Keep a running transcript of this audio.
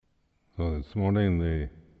So this morning, the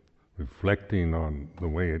reflecting on the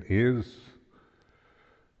way it is,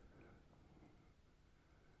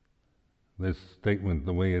 this statement,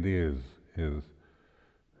 the way it is a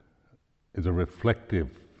reflective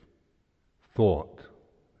thought,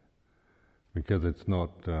 because it's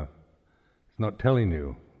not telling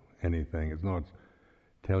you anything. It's not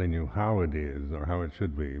telling you how it is or how it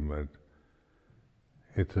should be, but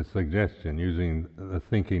it's a suggestion using the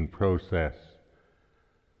thinking process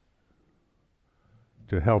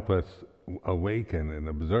to help us awaken and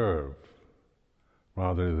observe,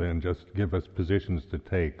 rather than just give us positions to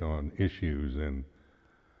take on issues and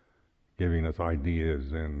giving us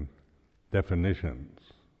ideas and definitions.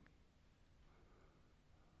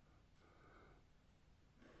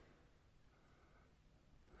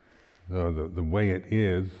 So the way it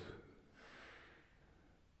is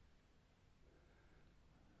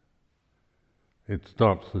it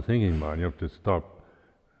stops the thinking mind. You have to stop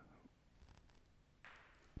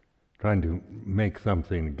trying to make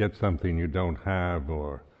something, get something you don't have,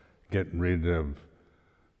 or get rid of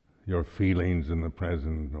your feelings in the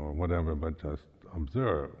present or whatever, but just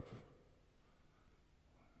observe.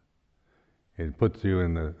 It puts you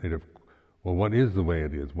in the state of, well, what is the way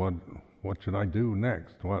it is? What should I do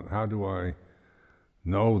next? How do I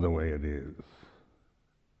know the way it is?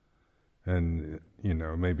 And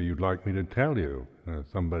maybe you'd like me to tell you,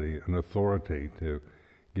 somebody, an authority, to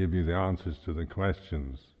give you the answers to the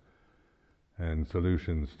questions and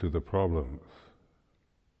solutions to the problems.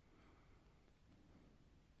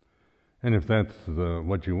 And if that's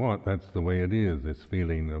what you want, that's the way it is, this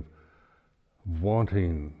feeling of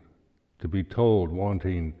wanting to be told,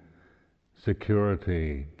 wanting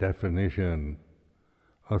security, definition,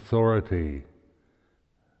 authority,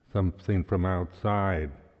 something from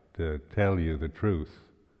outside to tell you the truth,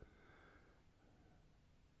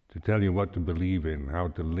 to tell you what to believe in, how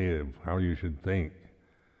to live, how you should think,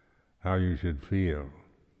 how you should feel.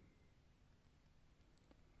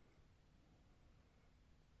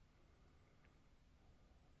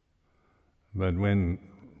 But when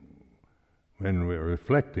we're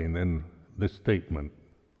reflecting, then this statement,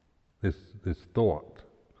 this thought,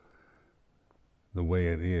 the way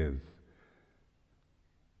it is,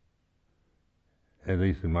 at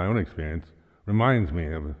least in my own experience, reminds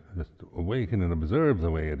me of just awaken and observe the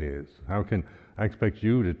way it is. How can I expect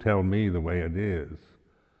you to tell me the way it is?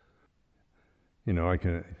 I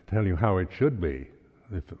can tell you how it should be,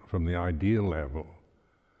 from the ideal level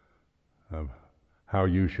of how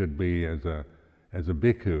you should be as a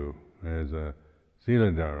bhikkhu, as a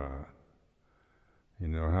siladhara.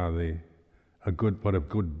 What a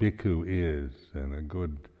good bhikkhu is, and a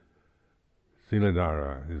good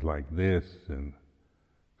siladhara is like this, and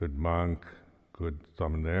good monk, good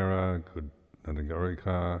samanera, good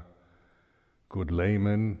anagarika, good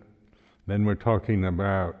layman. Then we're talking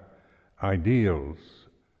about ideals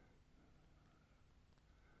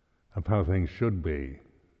of how things should be.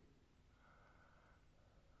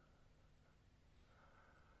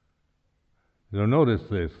 So notice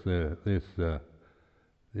this the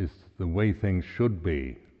way things should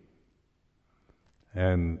be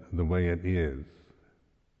and the way it is.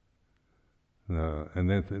 And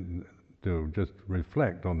then to just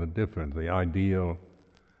reflect on the difference, the ideal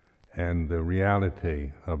and the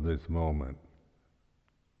reality of this moment.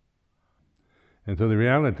 And so the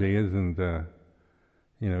reality isn't,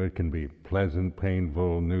 it can be pleasant,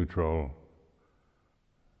 painful, neutral.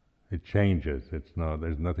 It changes.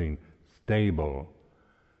 There's nothing stable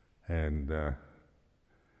and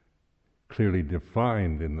clearly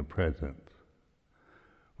defined in the present.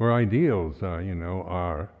 Where ideals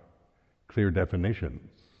are clear definitions.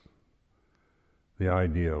 The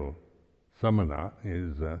ideal samana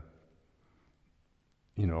is,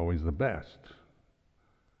 always the best.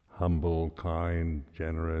 Humble, kind,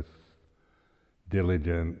 generous,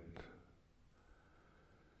 diligent,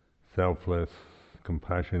 selfless,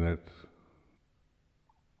 compassionate.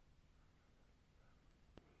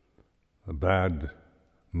 A bad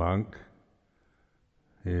monk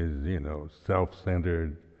is,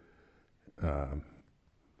 self-centered,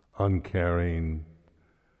 uncaring,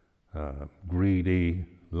 greedy,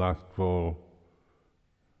 lustful,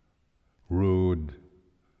 rude,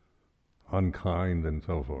 unkind, and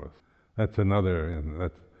so forth. That's another,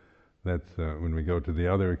 and that's when we go to the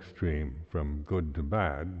other extreme, from good to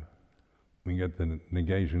bad, we get the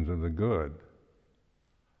negations of the good.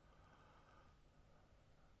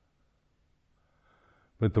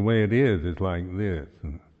 But the way it is like this,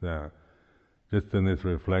 and just in this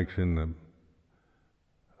reflection of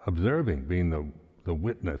observing, being the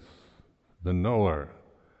witness, the knower.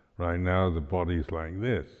 Right now the body's like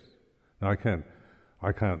this. Now I can't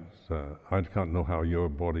I can't know how your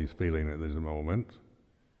body's feeling at this moment,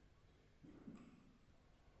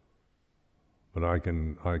 but I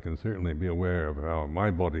can certainly be aware of how my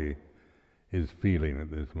body is feeling at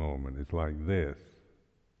this moment. It's like this.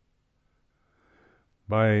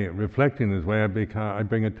 By reflecting this way, I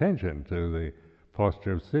bring attention to the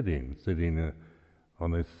posture of sitting. Sitting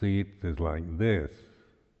on this seat is like this.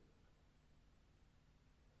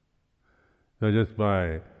 So just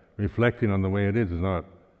by reflecting on the way it is not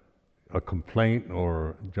a complaint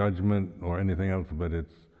or judgment or anything else, but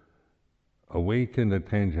it's awakened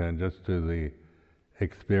attention just to the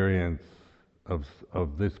experience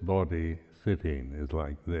of this body sitting is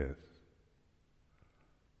like this.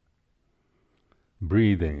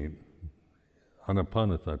 Breathing,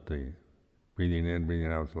 anapanasati, breathing in,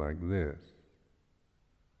 breathing out is like this.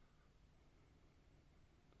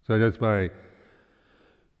 So just by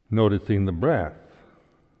noticing the breath,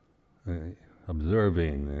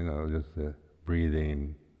 observing, just the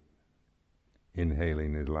breathing,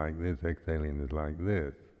 inhaling is like this, exhaling is like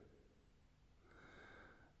this.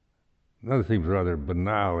 That seems rather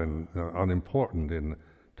banal and unimportant in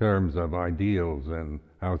terms of ideals and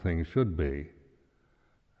how things should be.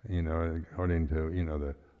 According to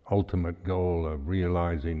the ultimate goal of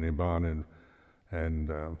realizing Nibbana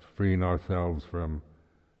and freeing ourselves from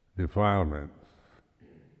defilements.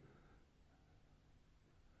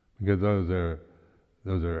 Because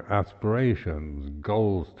those are aspirations,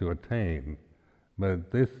 goals to attain.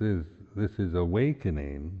 But this is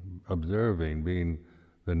awakening, observing, being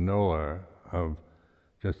the knower of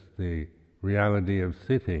just the reality of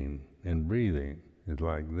sitting and breathing is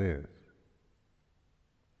like this.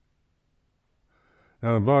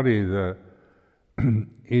 Now the body is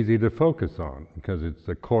easy to focus on because it's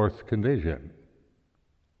a coarse condition.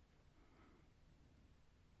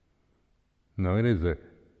 No, it is a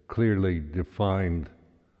clearly defined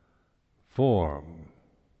form.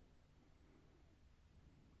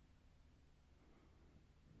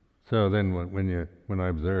 So then when I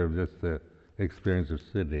observe just the experience of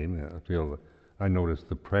sitting, I notice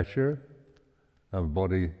the pressure of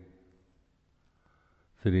body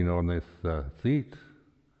sitting on this seat,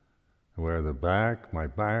 where my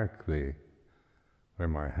back, where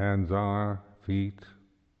my hands are, feet.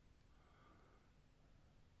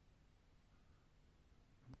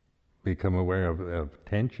 Become aware of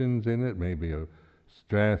tensions in it, maybe of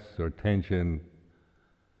stress or tension.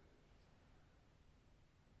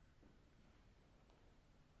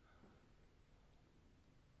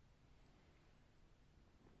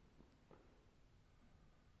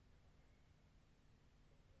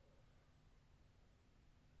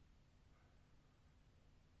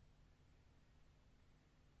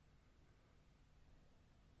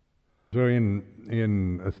 So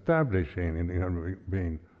in establishing, in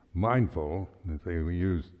being mindful, we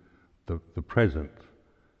use the present,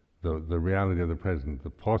 the reality of the present, the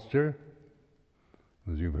posture,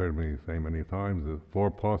 as you've heard me say many times, the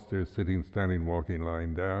four postures: sitting, standing, walking,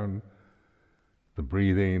 lying down, the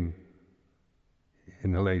breathing,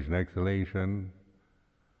 inhalation, exhalation,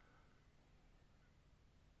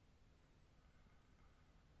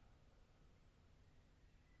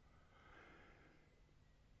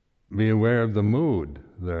 be aware of the mood,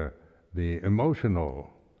 the emotional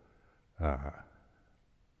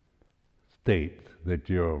state that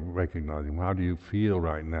you're recognizing. How do you feel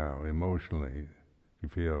right now emotionally? You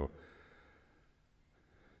feel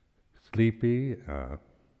sleepy,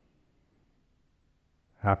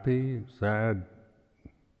 happy, sad,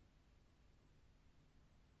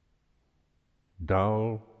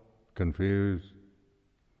 dull, confused,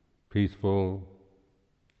 peaceful,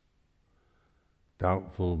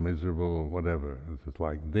 doubtful, miserable, whatever. It's just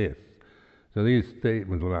like this. So these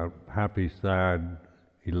statements about happy, sad,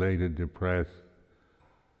 elated, depressed,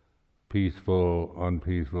 peaceful,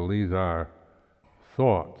 unpeaceful, these are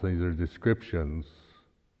thoughts, these are descriptions.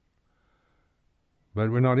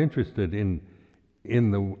 But we're not interested in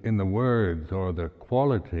the words or the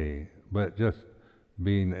quality, but just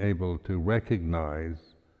being able to recognize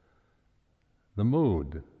the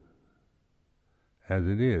mood as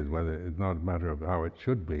it is, whether it's not a matter of how it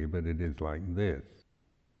should be, but it is like this.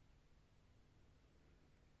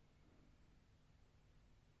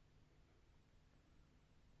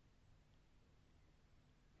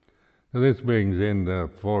 So this brings in the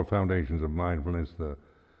four foundations of mindfulness: the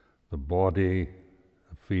body,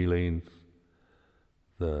 the feelings,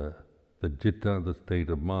 the citta, the state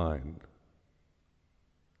of mind.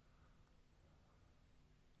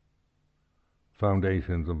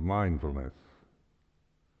 Foundations of mindfulness.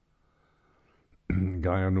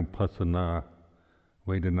 Gayanupassana,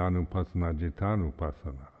 Vedananupassana,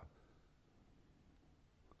 Cittanupassana.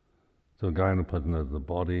 So Gyanapatana is the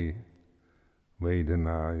body,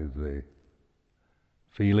 Vedana is the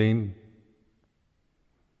feeling,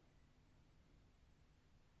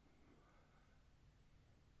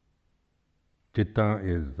 Citta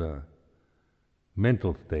is the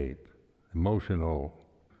mental state, emotional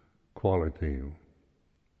quality.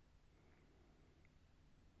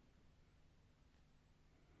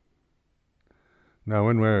 Now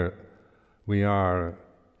when we are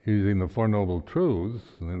using the Four Noble Truths,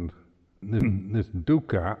 and this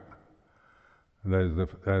dukkha, as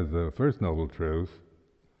the first Noble Truth,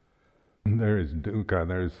 there is dukkha,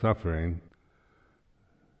 there is suffering.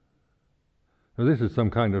 So this is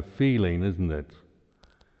some kind of feeling, isn't it?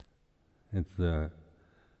 It's the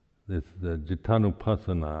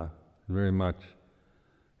Cittanupassana, very much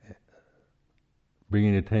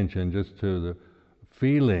bringing attention just to the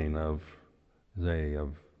feeling of, say,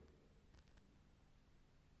 of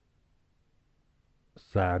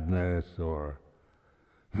sadness or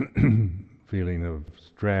feeling of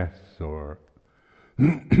stress or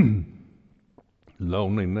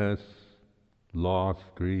loneliness, loss,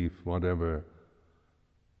 grief, whatever,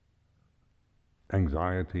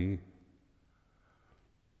 anxiety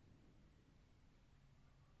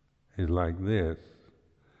is like this.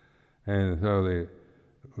 And so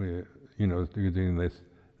using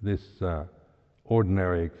this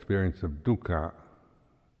ordinary experience of dukkha,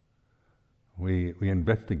 we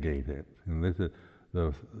investigate it, and this is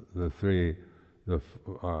the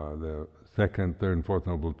second, third, and fourth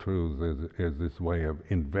Noble Truths is this way of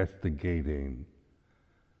investigating,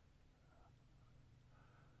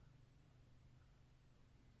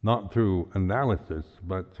 not through analysis,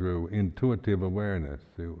 but through intuitive awareness,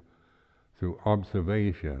 through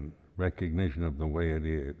observation, recognition of the way it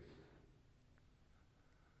is.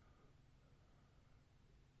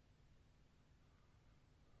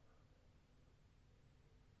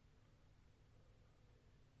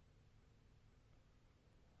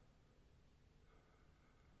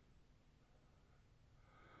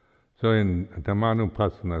 So in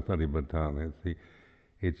Dhammanupassana Satipatthana,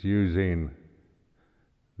 it's using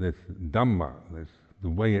this Dhamma, the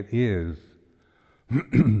way it is,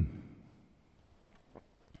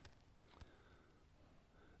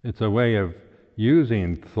 it's a way of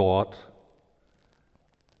using thought,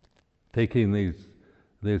 taking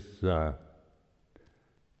this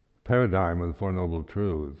paradigm of the Four Noble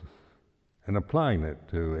Truths and applying it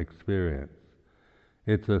to experience.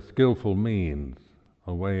 It's a skillful means,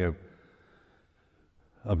 a way of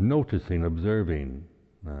noticing, observing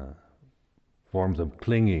forms of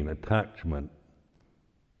clinging, attachment,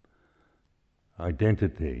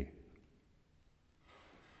 identity.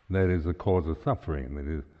 That is the cause of suffering.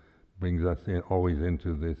 That brings us always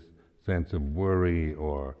into this sense of worry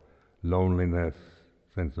or loneliness,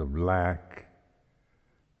 sense of lack,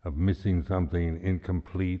 of missing something,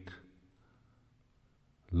 incomplete,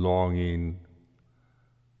 longing,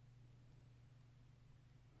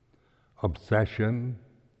 obsession.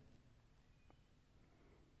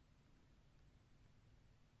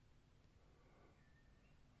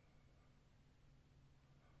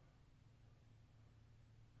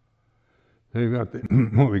 So you've got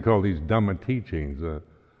what we call these Dhamma teachings,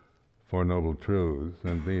 Four Noble Truths,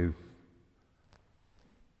 and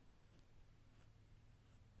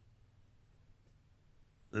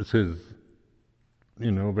this is,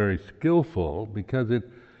 very skillful because it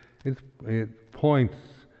points,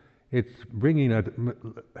 it's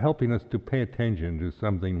helping us to pay attention to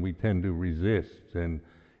something we tend to resist and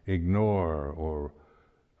ignore or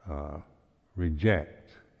reject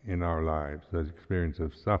in our lives, the experience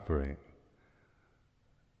of suffering.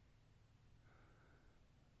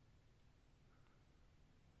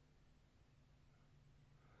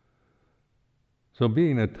 So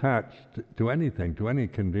being attached to anything, to any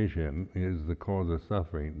condition, is the cause of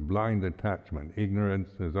suffering. Blind attachment, ignorance.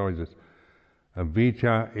 There's always this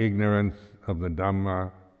avijja, ignorance of the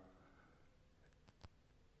Dhamma,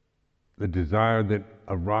 the desire that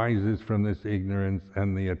arises from this ignorance,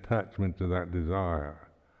 and the attachment to that desire.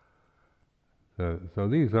 So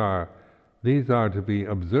these are to be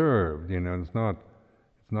observed. It's not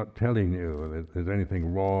telling you that there's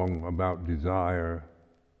anything wrong about desire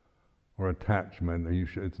or attachment.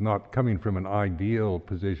 It's not coming from an ideal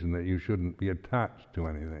position that you shouldn't be attached to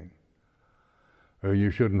anything, or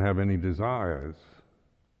you shouldn't have any desires.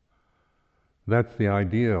 That's the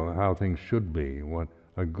ideal, how things should be. What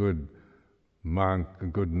a good monk, a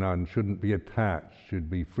good nun shouldn't be attached, should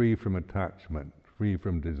be free from attachment, free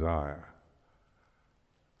from desire.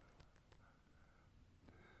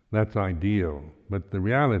 That's ideal, but the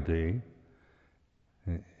reality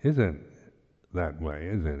isn't that way,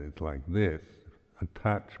 is it? It's like this.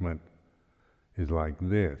 Attachment is like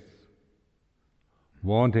this.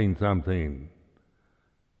 Wanting something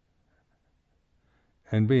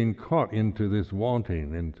and being caught into this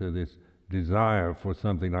wanting, into this desire for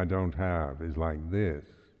something I don't have is like this.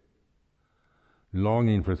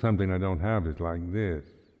 Longing for something I don't have is like this.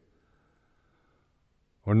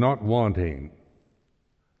 Or not wanting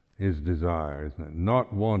is desire, isn't it?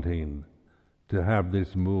 Not wanting to have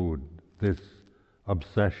this mood, this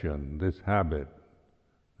obsession, this habit,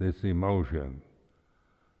 this emotion.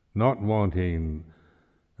 Not wanting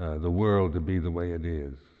the world to be the way it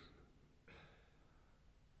is.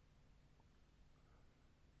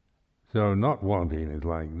 So not wanting is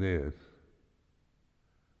like this,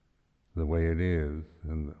 the way it is,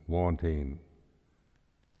 and wanting,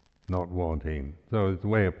 not wanting. So it's a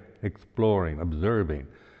way of exploring, observing.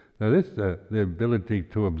 Now this, the ability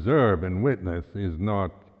to observe and witness is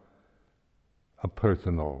not a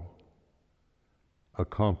personal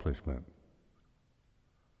accomplishment.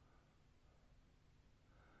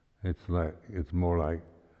 It's more like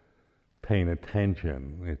paying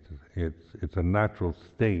attention. It's a natural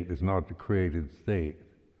state. It's not a created state.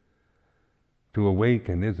 To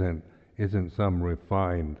awaken isn't some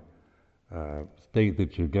refined state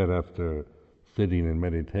that you get after sitting in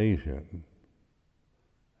meditation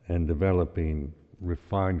and developing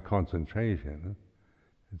refined concentration.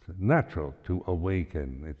 It's natural to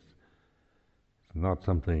awaken. It's not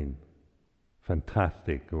something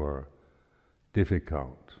fantastic or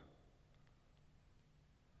difficult.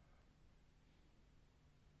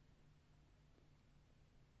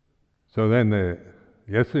 So then,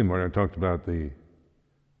 yesterday morning I talked about the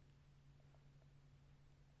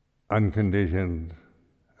unconditioned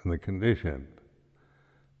and the conditioned.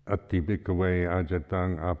 Atti bhikkhave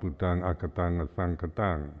ajatang aputang akatang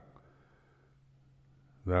asankatang.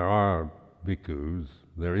 There are bhikkhus,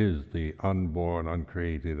 there is the unborn,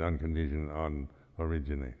 uncreated, unconditioned,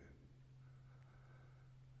 unoriginated.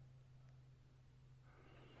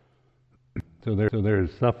 So there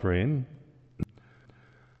is suffering.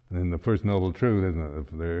 And the first noble truth is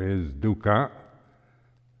that there is dukkha,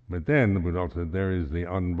 but then the Buddha also said there is the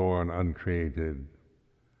unborn, uncreated,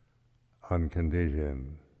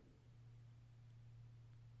 unconditioned.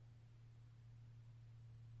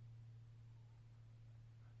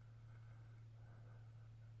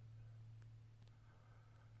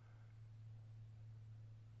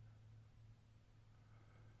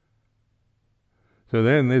 So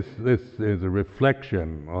then this is a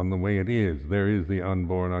reflection on the way it is. There is the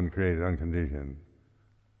unborn, uncreated, unconditioned.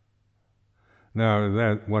 Now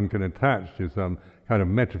that one can attach to some kind of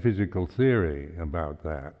metaphysical theory about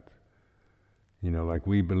that. You know, like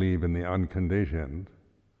we believe in the unconditioned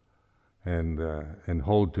and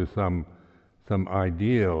hold to some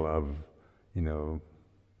ideal of, you know,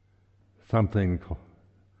 something,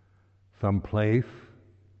 some place,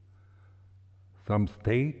 some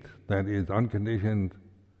state that is unconditioned,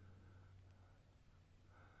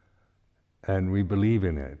 and we believe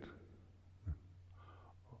in it.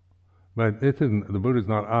 But this isn't, the Buddha is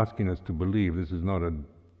not asking us to believe. This is not a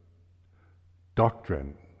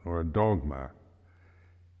doctrine or a dogma.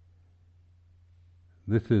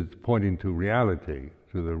 This is pointing to reality,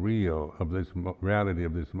 to the real of this reality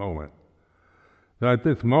of this moment. So at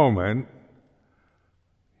this moment,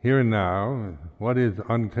 here and now, what is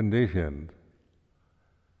unconditioned?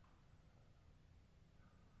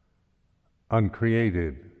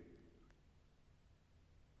 Uncreated.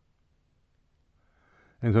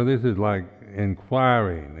 And so this is like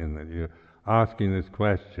inquiring, in that you're asking this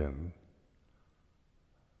question.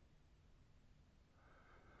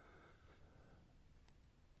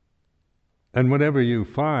 And whatever you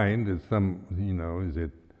find is some, you know, is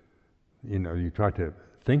it, you know, you try to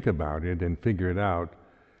think about it and figure it out,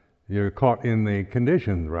 you're caught in the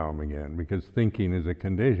conditioned realm again, because thinking is a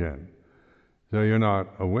condition. So you're not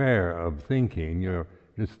aware of thinking, you're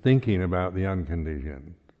just thinking about the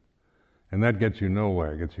unconditioned. And that gets you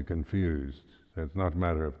nowhere, gets you confused. So it's not a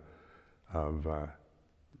matter of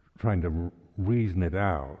trying to reason it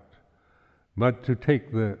out, but to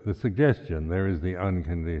take the suggestion, there is the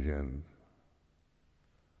unconditioned.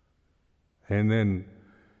 And then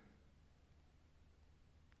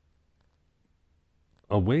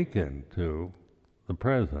awaken to the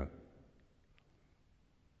present.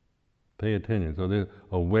 Pay attention. So the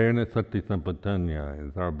awareness, sati sampajanya,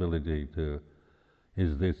 is our ability to,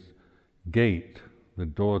 is this gate, the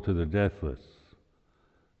door to the deathless,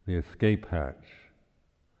 the escape hatch.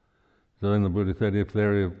 So then the Buddha said, if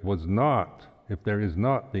there is not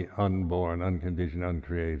the unborn, unconditioned,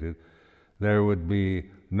 uncreated, there would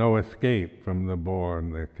be no escape from the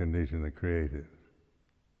born, the conditioned, the created.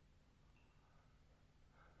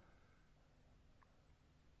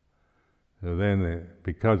 So then,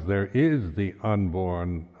 because there is the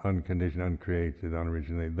unborn, unconditioned, uncreated,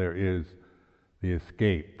 unoriginated, there is the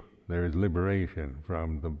escape, there is liberation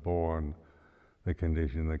from the born, the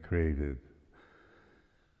conditioned, the created.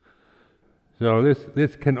 So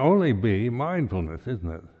this can only be mindfulness, isn't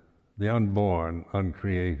it? The unborn,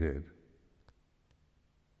 uncreated.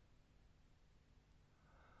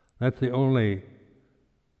 That's the only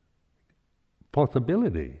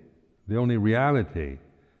possibility, the only reality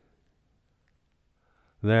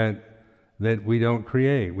that we don't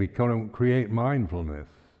create. We don't create mindfulness.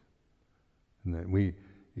 And that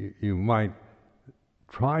you might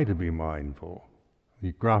try to be mindful.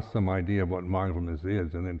 You grasp some idea of what mindfulness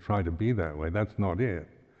is and then try to be that way. That's not it.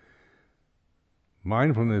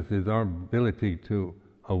 Mindfulness is our ability to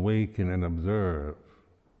awaken and observe.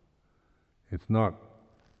 It's not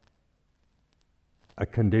a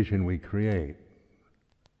condition we create.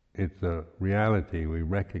 It's a reality we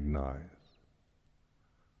recognize.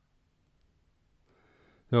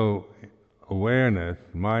 So, awareness,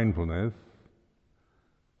 mindfulness,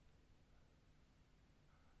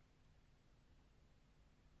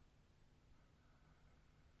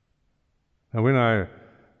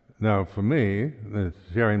 now for me,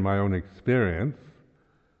 sharing my own experience,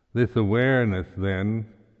 this awareness then,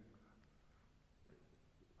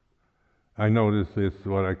 I notice this,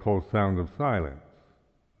 what I call sound of silence,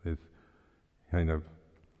 this kind of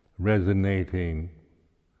resonating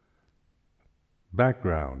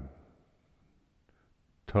background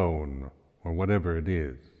tone, or whatever it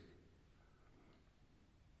is.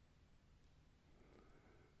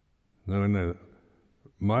 Now in the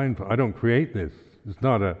mindful, I don't create this. It's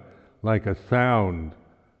not like a sound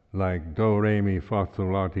like do, re, mi, fa,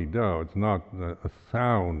 sol, la, ti, do. It's not a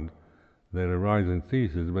sound that arises and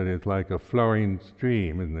ceases, but it's like a flowing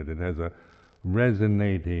stream, isn't it? It has a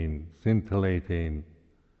resonating, scintillating,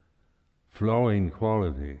 flowing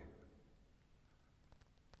quality.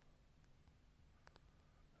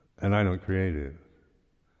 And I don't create it.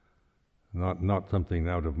 Not something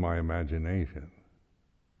out of my imagination.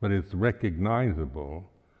 But it's recognizable.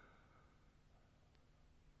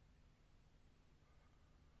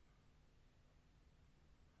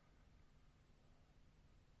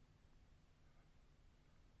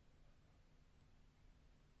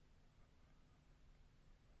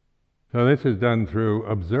 So this is done through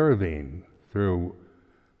observing, through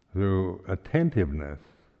attentiveness.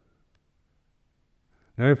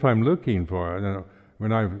 Now if I'm looking for it,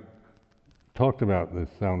 when I've talked about this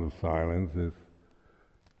sound of silence,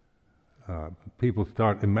 people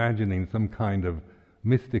start imagining some kind of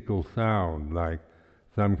mystical sound, like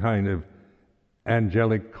some kind of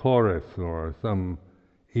angelic chorus or some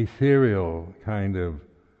ethereal kind of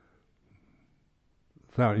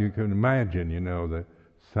sound. You can imagine, the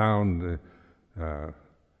sound, the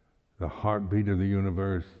heartbeat of the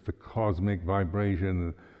universe, the cosmic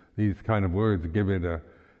vibration. These kind of words give it a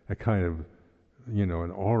kind of,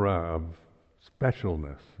 an aura of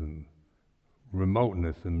specialness and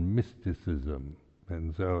remoteness and mysticism.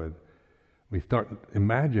 And so we start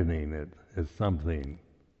imagining it as something.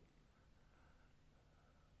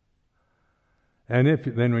 And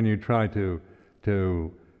then when you try to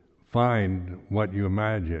find what you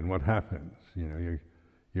imagine, what happens?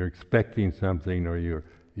 You're expecting something, or you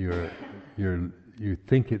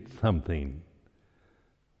think it's something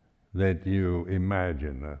that you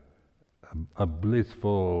imagine, a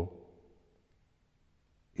blissful,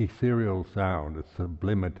 ethereal sound, a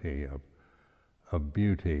sublimity of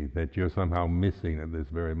beauty that you're somehow missing at this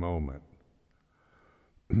very moment.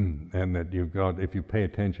 And that if you pay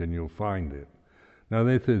attention, you'll find it. Now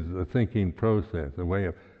this is a thinking process, a way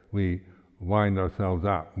of, we wind ourselves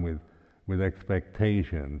up with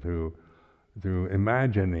expectation through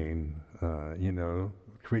imagining,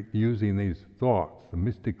 using these thoughts, the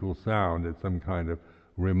mystical sound as some kind of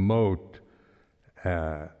remote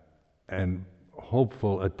and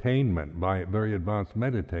hopeful attainment by very advanced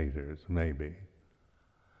meditators, maybe.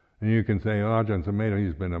 And you can say, Ajahn Sumedho,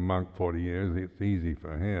 he's been a monk 40 years, it's easy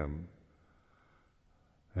for him.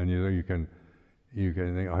 And you can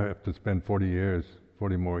think, I have to spend 40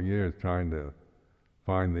 more years trying to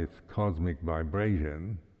find this cosmic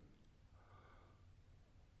vibration.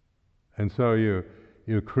 And so you're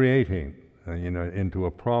creating, into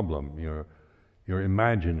a problem. You're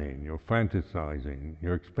imagining, you're fantasizing,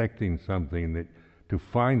 you're expecting something to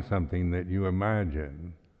find something that you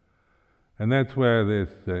imagine. And that's where this,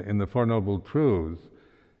 in the Four Noble Truths,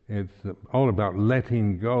 it's all about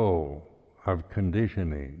letting go of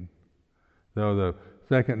conditioning. So the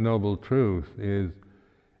second Noble Truth is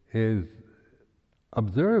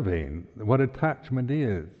observing what attachment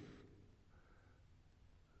is.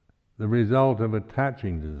 the result of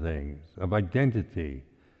attaching to things, of identity,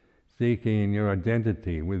 seeking your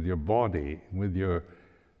identity with your body, with your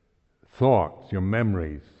thoughts, your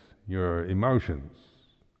memories, your emotions.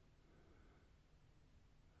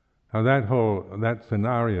 How that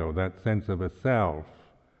scenario, that sense of a self,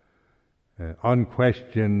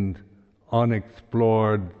 unquestioned,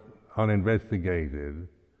 unexplored, uninvestigated.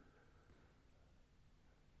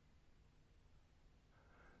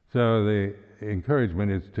 So the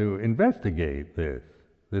encouragement is to investigate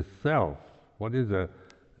this self. What is a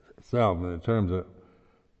self in terms of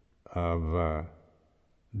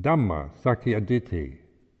Dhamma, Sakkayaditthi?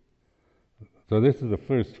 So this is the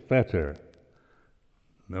first fetter.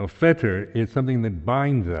 Now, fetter is something that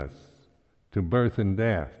binds us to birth and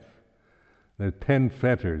death. There are 10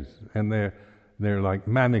 fetters, and they're like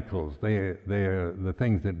manacles. They are the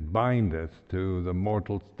things that bind us to the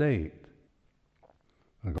mortal state.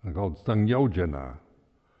 They're called sangyojana,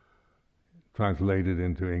 translated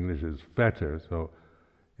into English as fetter. So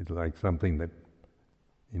it's like something that,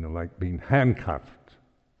 like being handcuffed,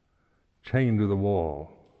 chained to the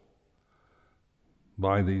wall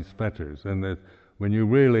by these fetters. And that when you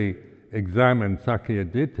really examine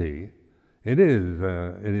Sakkayaditthi, it is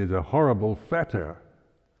a horrible fetter,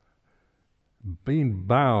 being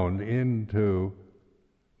bound into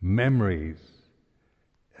memories,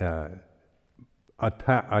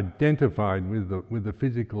 identified with the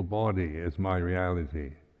physical body as my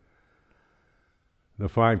reality. The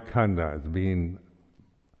 5 khandhas being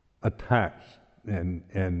attached and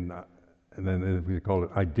then we call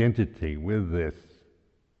it identity with this.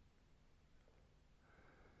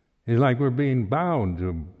 It's like we're being bound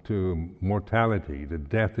to mortality, to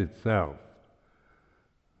death itself.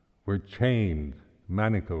 We're chained,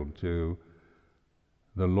 manacled to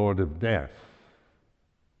the Lord of Death.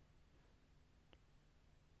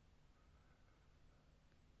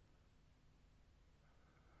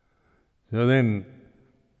 So then,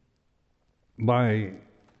 by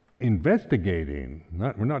investigating,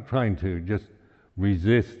 we're not trying to just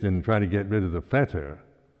resist and try to get rid of the fetter,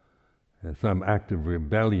 some act of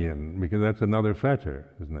rebellion, because that's another fetter,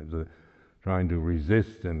 isn't it? Trying to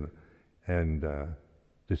resist and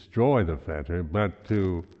destroy the fetter, but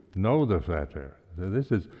to know the fetter. So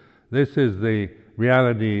this is the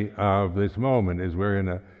reality of this moment. Is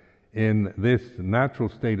we're in this natural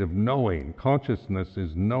state of knowing. Consciousness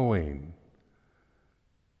is knowing.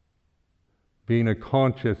 Being a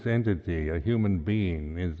conscious entity, a human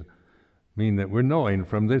being, mean that we're knowing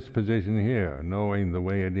from this position here, knowing the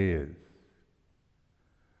way it is.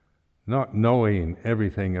 Not knowing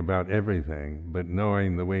everything about everything, but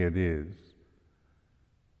knowing the way it is.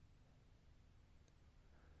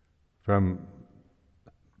 From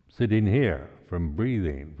sitting here, from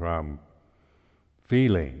breathing, from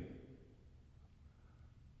feeling,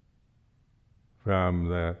 from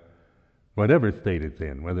the whatever state it's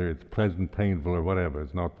in, whether it's pleasant, painful, or whatever,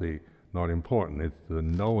 it's not important. It's the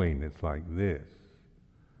knowing. It's like this.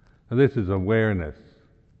 So this is awareness,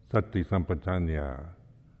 sati sampajanya.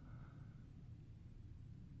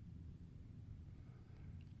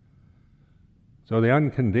 So the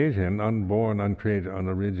unconditioned, unborn, uncreated,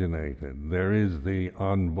 unoriginated. There is the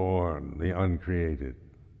unborn, the uncreated.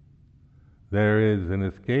 There is an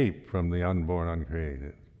escape from the unborn,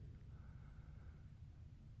 uncreated.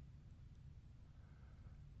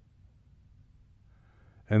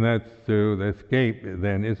 And that's through the escape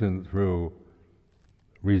then isn't through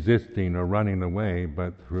resisting or running away,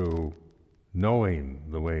 but through knowing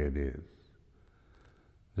the way it is.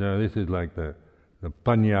 So this is like the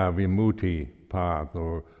panya vimutti path,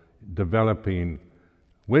 or developing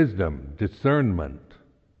wisdom, discernment.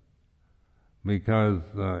 Because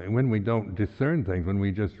when we don't discern things, when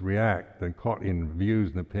we just react and caught in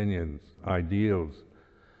views and opinions, ideals,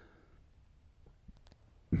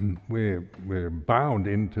 we're bound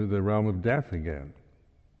into the realm of death again.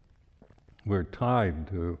 We're tied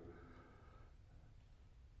to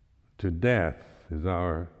death is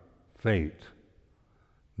our fate.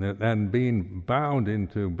 And being bound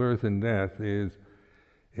into birth and death is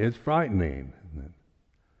frightening.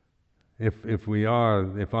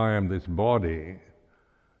 If I am this body,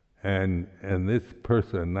 and this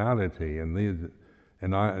personality, and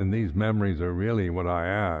these memories are really what I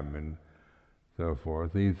am, and so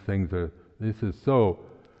forth. This is so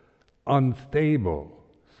unstable,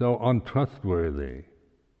 so untrustworthy.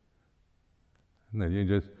 And then you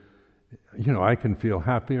just, I can feel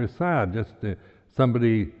happy or sad. Just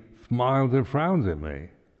somebody smiles or frowns at me.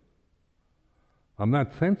 I'm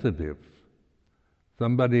not sensitive.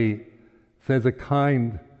 Somebody says a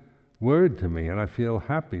kind word to me and I feel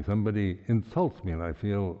happy. Somebody insults me and I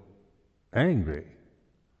feel angry.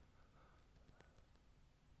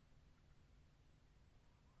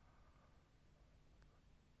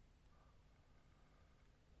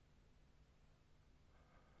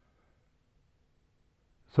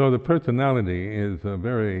 So the personality is a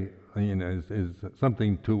very, is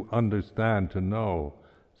something to understand, to know,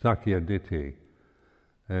 Sakya Ditti.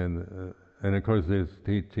 And of course this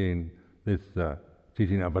teaching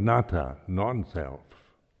of anatta, non-self.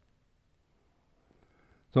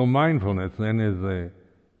 So mindfulness then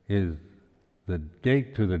is the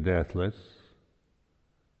gate to the deathless,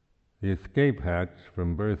 the escape hatch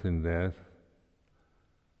from birth and death,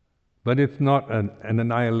 but it's not an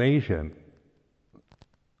annihilation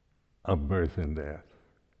of birth and death.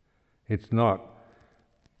 It's not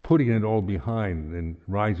putting it all behind and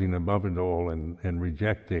rising above it all and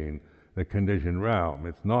rejecting the conditioned realm.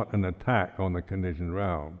 It's not an attack on the conditioned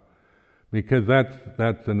realm, because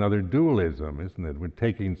that's another dualism, isn't it? We're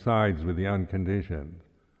taking sides with the unconditioned,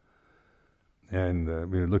 and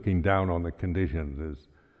we're looking down on the conditioned as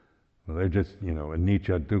well, they're just,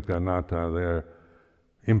 anicca, dukkha, anatta. They're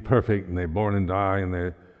imperfect, and they're born and die, and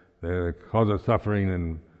they're the cause of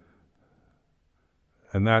suffering,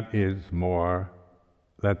 and that's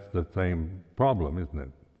the same problem, isn't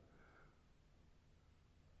it?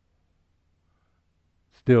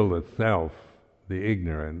 Still the self, the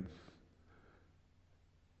ignorance,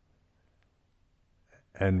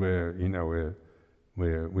 and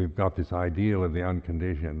we've got this ideal of the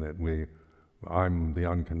unconditioned, that I'm the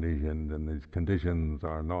unconditioned, and these conditions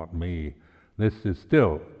are not me. This is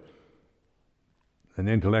still an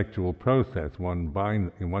intellectual process one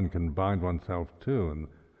can bind oneself to, and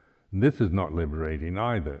this is not liberating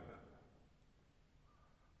either.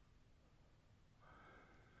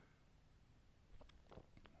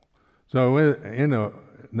 So,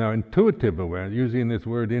 now intuitive awareness, using this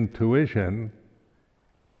word intuition,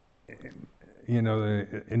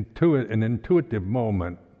 an intuitive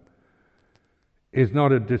moment is not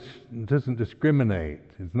doesn't discriminate.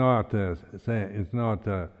 It's not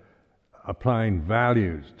applying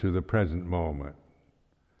values to the present moment.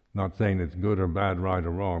 Not saying it's good or bad, right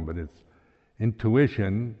or wrong, but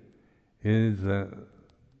intuition is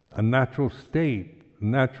a natural state,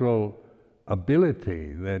 natural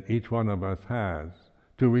ability that each one of us has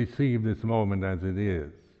to receive this moment as it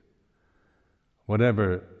is,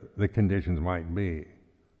 whatever the conditions might be.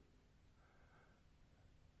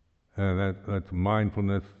 That's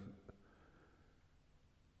mindfulness.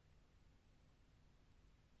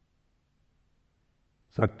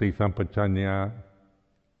 Sati sampajanya.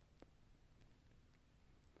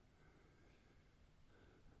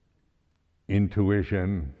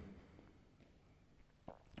 Intuition.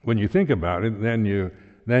 When you think about it, then you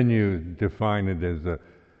define it as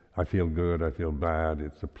I feel good, I feel bad,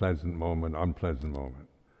 it's a pleasant moment, unpleasant moment.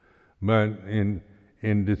 But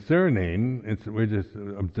in discerning, we're just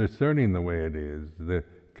discerning the way it is. The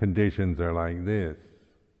conditions are like this,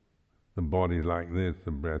 the body's like this,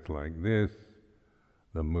 the breath like this,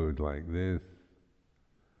 the mood like this,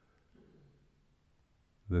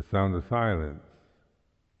 the sound of silence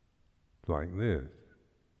like this.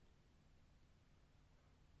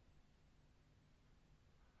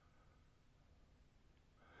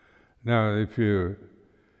 Now, if you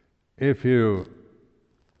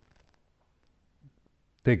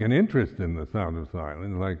take an interest in the sound of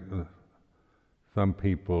silence, like some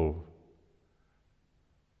people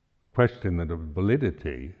question the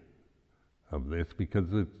validity of this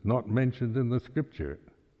because it's not mentioned in the scripture.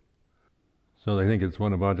 So they think it's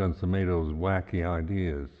one of Ajahn Sumedho's wacky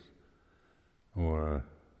ideas, or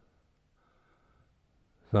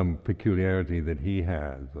some peculiarity that he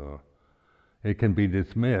has, or it can be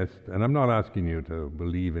dismissed. And I'm not asking you to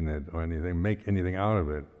believe in it or anything, make anything out of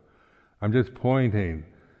it. I'm just pointing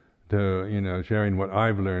to, sharing what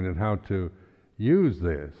I've learned and how to use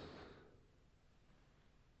this.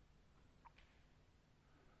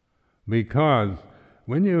 Because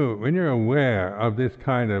when you're aware of this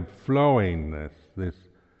kind of flowingness, with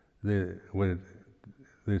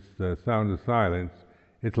this sound of silence,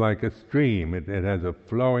 it's like a stream. It has a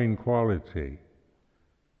flowing quality.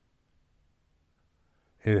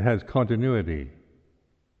 It has continuity.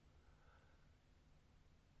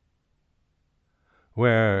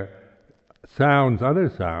 Where other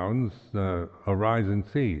sounds arise and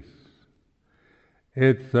cease.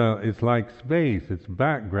 It's like space, it's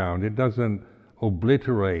background. It doesn't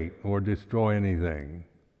obliterate or destroy anything.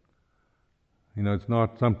 It's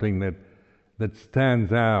not something that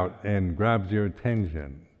stands out and grabs your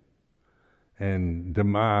attention and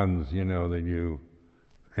demands, that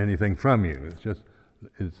anything from you.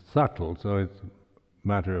 It's subtle, so it's a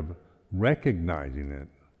matter of recognizing it.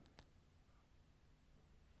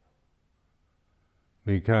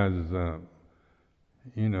 Because,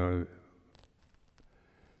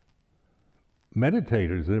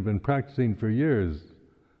 meditators that have been practicing for years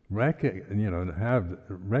recognize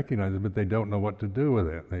it, but they don't know what to do with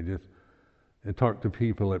it. They talk to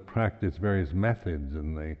people that practice various methods,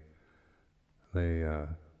 and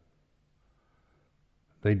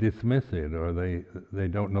they dismiss it, or they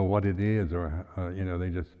don't know what it is, or they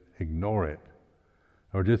just ignore it,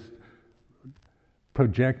 or just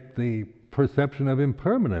project the perception of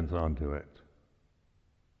impermanence onto it,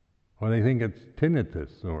 or they think it's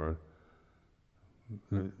tinnitus, or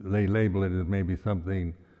they label it as maybe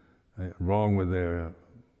something wrong with their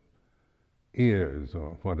ears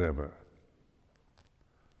or whatever.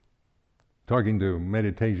 Talking to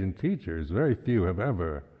meditation teachers, very few have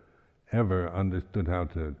ever understood how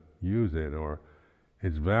to use it or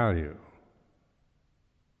its value.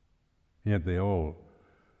 Yet they all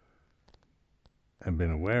have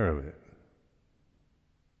been aware of it.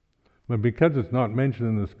 But because it's not mentioned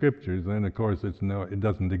in the scriptures, then of course it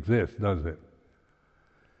doesn't exist, does it?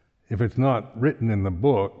 If it's not written in the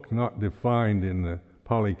book, not defined in the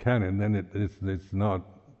Pali Canon, then it's not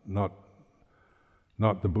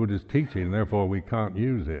the Buddha's teaching, therefore we can't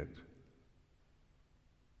use it.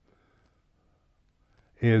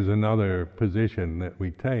 Is another position that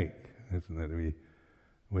we take, isn't it?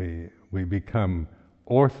 We become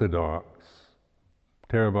orthodox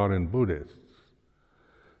Theravadan Buddhists.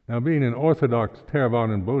 Now, being an orthodox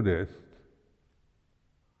Theravadan Buddhist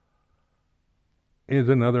is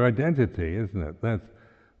another identity, isn't it? That's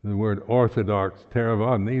the word orthodox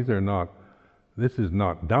Theravadan. This is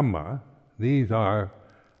not Dhamma. These are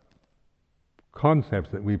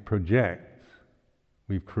concepts that we project,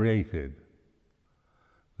 we've created.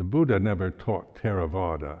 The Buddha never taught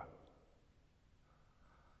Theravada.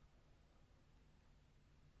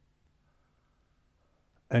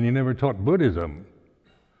 And he never taught Buddhism.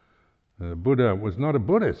 The Buddha was not a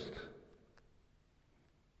Buddhist.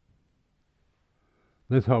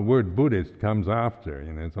 This whole word Buddhist comes after,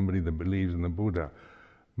 somebody that believes in the Buddha.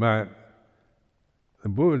 But the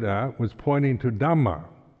Buddha was pointing to Dhamma.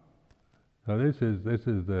 So this is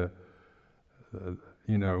the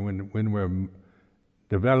when we're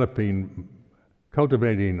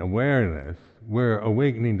cultivating awareness, we're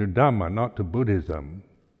awakening to Dhamma, not to Buddhism.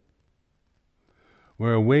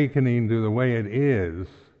 We're awakening to the way it is,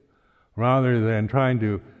 rather than trying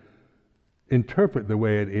to interpret the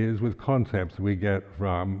way it is with concepts we get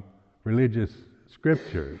from religious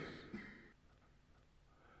scriptures.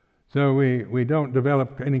 So we don't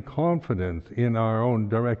develop any confidence in our own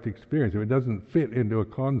direct experience. If it doesn't fit into a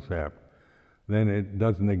concept, then it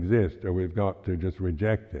doesn't exist, or we've got to just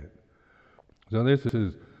reject it. So this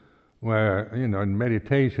is where, in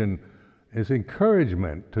meditation, is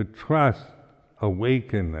encouragement to trust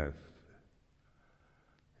awakenness.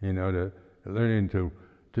 To learning to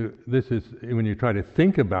this is when you try to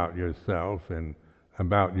think about yourself and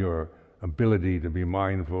about your ability to be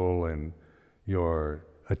mindful and your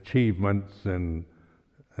achievements and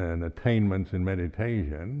attainments in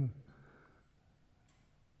meditation.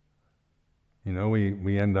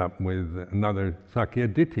 We end up with another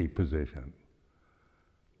Sakkayaditthi position.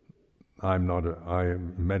 I have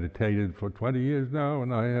meditated for 20 years now,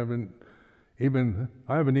 and I haven't even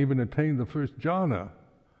attained the first jhana.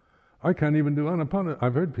 I can't even do anapanasati.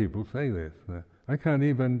 I've heard people say this. I can't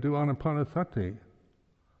even do anapanasati,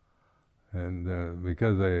 and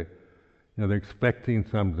because they're expecting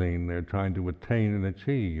something, they're trying to attain and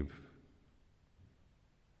achieve.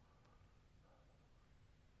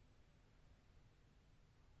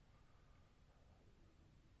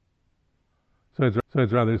 So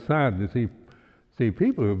it's rather sad to see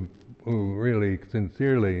people who really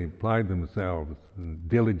sincerely applied themselves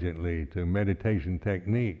diligently to meditation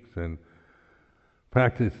techniques and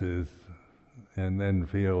practices, and then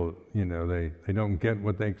feel they don't get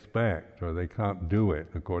what they expect, or they can't do it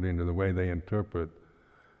according to the way they interpret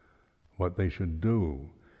what they should do.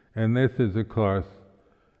 And this is, of course,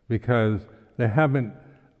 because they haven't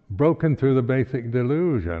broken through the basic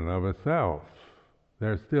delusion of a self.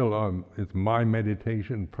 They're still it's my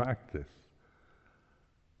meditation practice.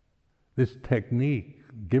 This technique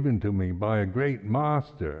given to me by a great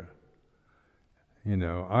master.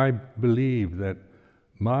 I believe that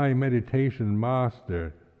my meditation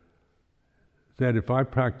master said if I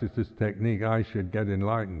practice this technique, I should get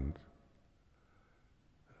enlightened.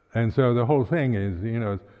 And so the whole thing is,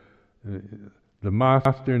 the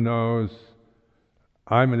master knows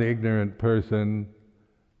I'm an ignorant person.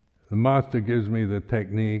 The master gives me the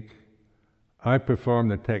technique. I perform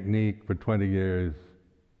the technique for 20 years,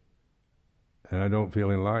 and I don't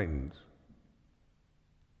feel enlightened.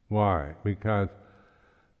 Why? Because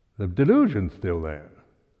the delusion's still there.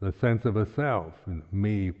 The sense of a self, and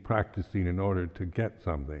me practicing in order to get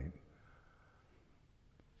something.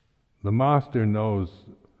 the master knows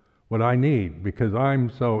what I need, because I'm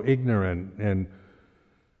so ignorant and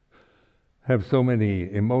have so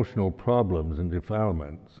many emotional problems and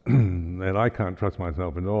defilements that I can't trust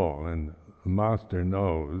myself at all, and the master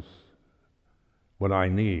knows what I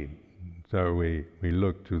need. So we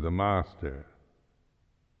look to the master.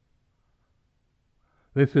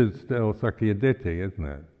 This is still Sakyaditi, isn't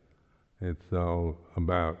it? It's all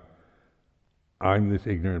about, I'm this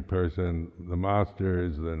ignorant person, the master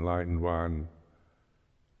is the enlightened one,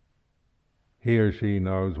 he or she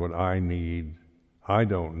knows what I need, I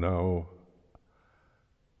don't know,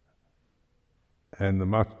 and the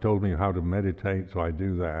master told me how to meditate, so I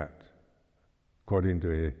do that according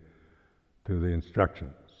to the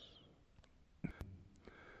instructions.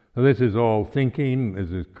 So this is all thinking,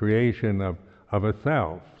 this is creation of a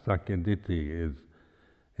self. Sakyaditi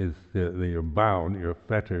is you're bound, you're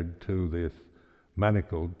fettered to this,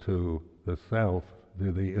 manacled to the self,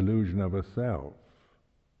 to the illusion of a self.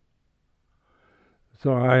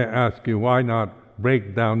 So I ask you, why not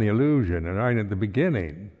break down the illusion? And right at the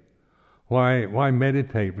beginning, why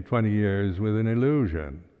meditate for 20 years with an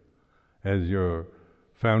illusion as your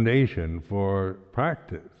foundation for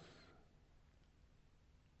practice?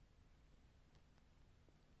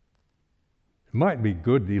 It might be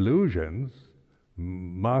good illusions.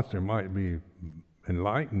 Master might be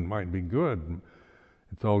enlightened, might be good.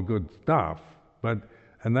 It's all good stuff.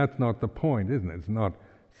 And that's not the point, isn't it? It's not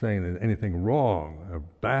saying there's anything wrong or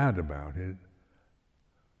bad about it.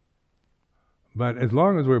 But as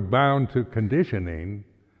long as we're bound to conditioning,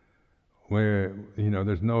 where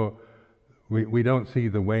there's no, we don't see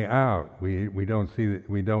the way out. We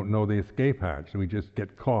don't know the escape hatch. We just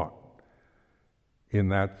get caught in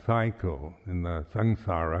that cycle, in the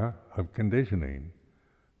samsara of conditioning,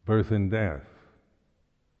 birth and death.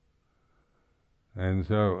 And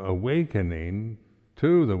so awakening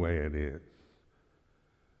to the way it is,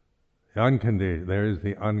 there is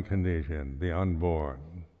the unconditioned, the unborn.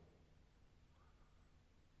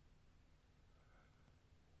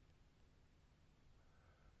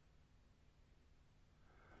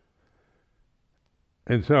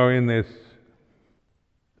 And so in this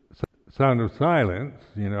sound of silence,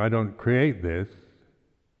 I don't create this.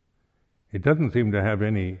 It doesn't seem to have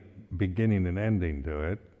any beginning and ending to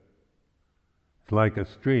it. It's like a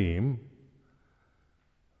stream.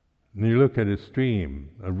 And you look at a stream,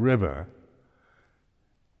 a river.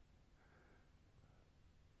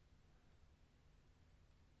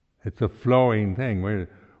 It's a flowing thing.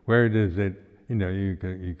 Where does it?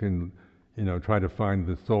 You can try to find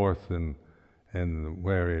the source and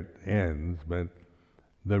where it ends, but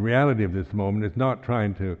the reality of this moment is not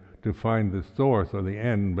trying to find the source or the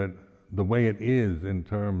end, but the way it is in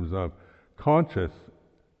terms of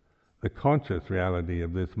the conscious reality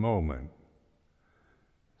of this moment.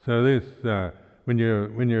 So this, when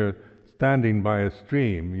you're standing by a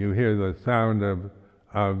stream, you hear the sound of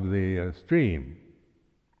the stream.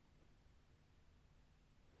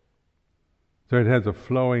 So it has a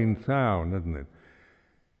flowing sound, doesn't it?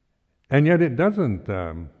 And yet it doesn't.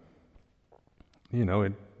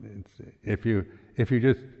 If you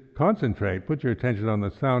just concentrate, put your attention on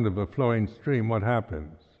the sound of a flowing stream, what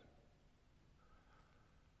happens?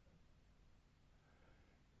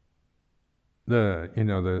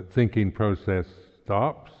 The thinking process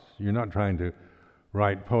stops. You're not trying to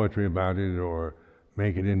write poetry about it or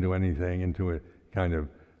make it into anything, into a kind of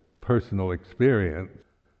personal experience,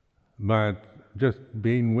 but just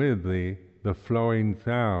being with the flowing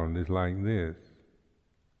sound is like this.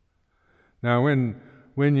 Now when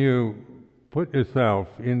you put yourself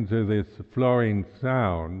into this flowing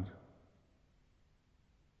sound,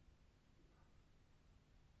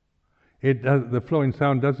 the flowing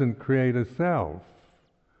sound doesn't create a self.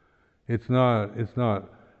 It's not,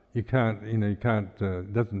 you can't,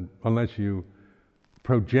 doesn't, unless you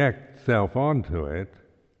project self onto it,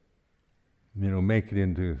 make it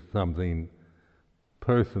into something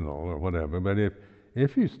personal or whatever. But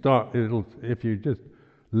if you stop, if you just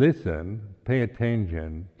listen, pay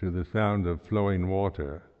attention to the sound of flowing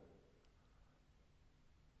water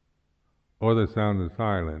or the sound of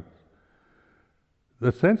silence,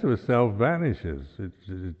 the sense of a self vanishes.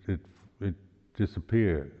 It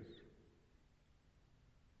disappears.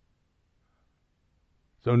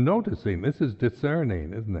 So noticing, this is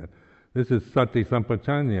discerning, isn't it? This is sati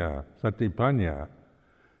sampajanya, sati panya.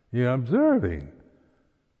 You're observing.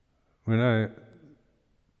 When I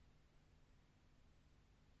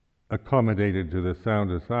accommodated to the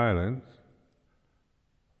sound of silence,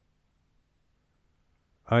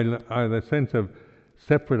 the sense of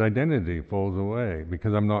separate identity falls away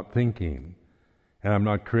because I'm not thinking. And I'm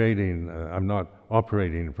not creating, I'm not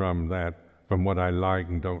operating from that, from what I like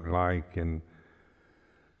and don't like, and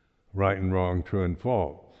right and wrong, true and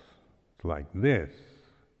false. It's like this.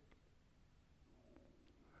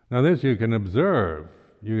 Now this you can observe,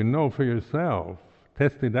 you can know for yourself,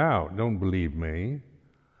 test it out, don't believe me.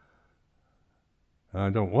 I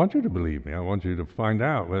don't want you to believe me, I want you to find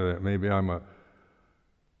out whether maybe I'm a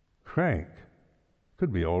crank.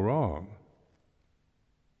 Could be all wrong.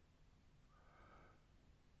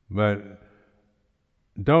 But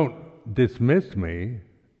don't dismiss me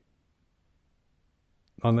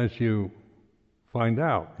unless you find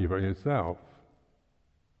out for yourself.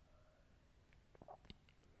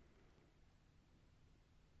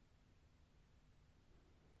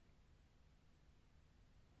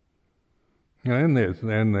 Now in this,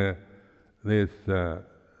 then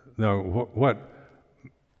what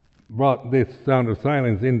brought this sound of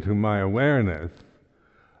silence into my awareness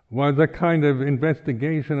was a kind of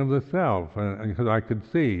investigation of the self, because I could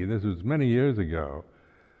see, this was many years ago,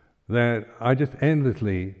 that I just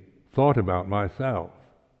endlessly thought about myself.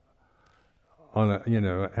 I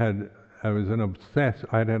had an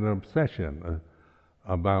obsession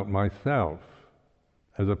about myself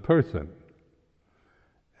as a person,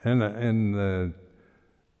 and the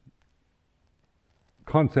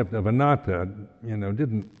concept of anatta,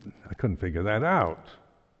 I couldn't figure that out.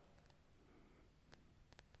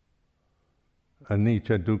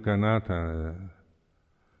 Anicca, dukkha, anatta,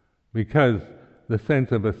 because the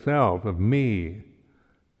sense of a self, of me,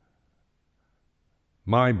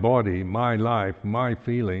 my body, my life, my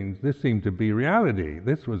feelings, this seemed to be reality.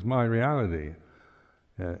 This was my reality.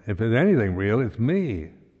 If there's anything real, it's me.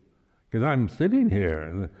 Because I'm sitting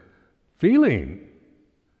here feeling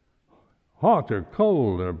hot or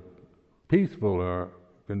cold or peaceful or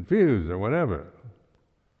confused or whatever.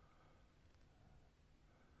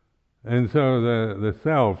 And so the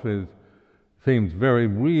self seems very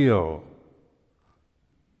real.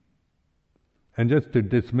 And just to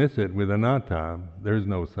dismiss it with anatta, there's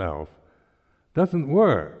no self, doesn't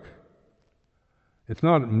work. It's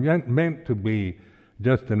not meant to be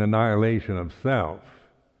just an annihilation of self.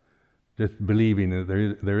 Just believing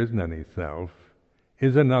that there isn't any self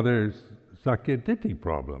is another Sakkaya-ditthi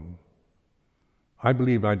problem. I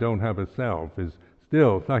believe I don't have a self is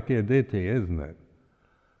still Sakkaya-ditthi, isn't it?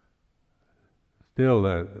 Still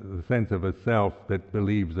the sense of a self that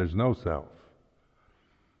believes there's no self.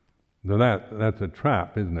 So that's a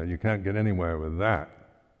trap, isn't it? You can't get anywhere with that.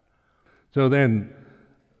 So then,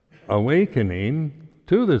 awakening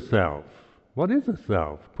to the self. What is a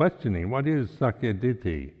self? Questioning, what is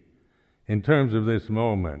Sakkaya-ditthi in terms of this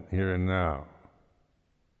moment, here and now?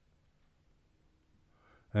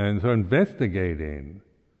 And so investigating,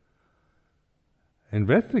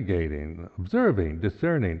 observing,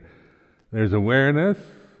 discerning. There's awareness.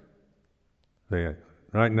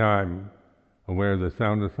 Right now I'm aware of the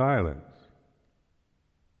sound of silence.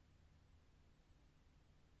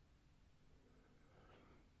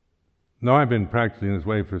 Now I've been practicing this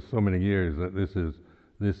way for so many years that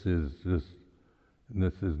this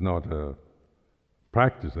is not a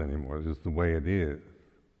practice anymore. It's just the way it is.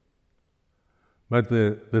 But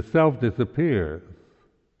the self disappears.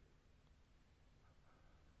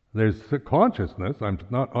 There's consciousness. I'm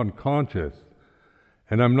not unconscious,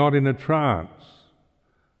 and I'm not in a trance.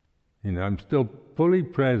 I'm still fully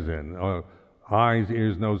present. Eyes,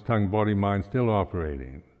 ears, nose, tongue, body, mind still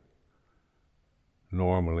operating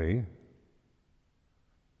normally.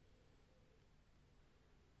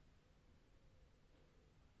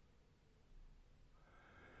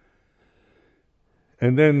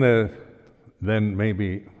 And then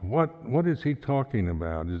maybe what is he talking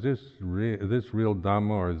about? Is this real Dhamma,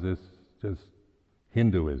 or is this just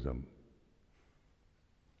Hinduism?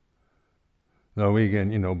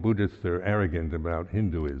 No, Buddhists are arrogant about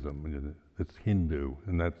Hinduism. It's Hindu,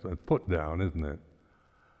 and that's a put down, isn't it?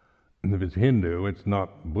 And if it's Hindu, it's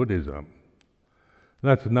not Buddhism.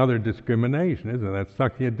 That's another discrimination, isn't it? That's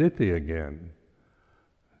Sakkaya-ditthi again.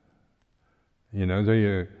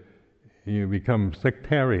 So you become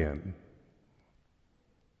sectarian.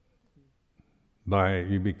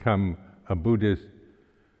 You become a Buddhist,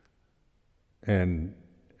 and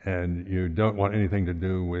you don't want anything to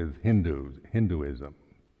do with Hinduism.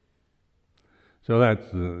 So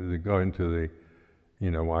that's going to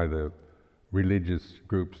why the religious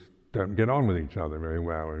groups don't get on with each other very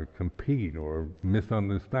well, or compete, or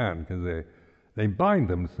misunderstand, because they bind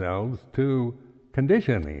themselves to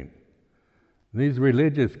conditioning. These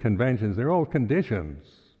religious conventions, they're all conditions.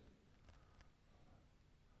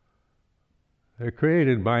 They're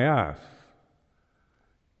created by us,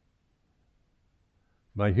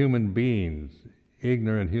 by human beings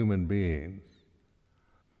ignorant human beings.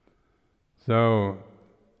 So,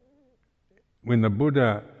 when the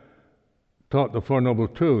Buddha taught the Four Noble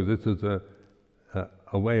Truths, this is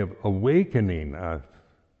a way of awakening us,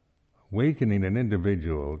 awakening an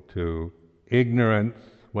individual to ignorance,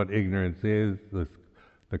 what ignorance is,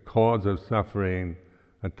 the cause of suffering,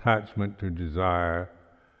 attachment to desire,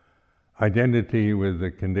 identity with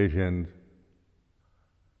the conditioned.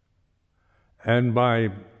 And by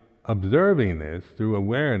observing this through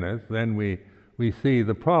awareness, then we see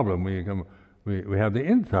the problem. We have the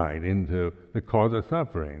insight into the cause of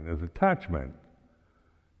suffering. There's attachment,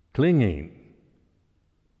 clinging.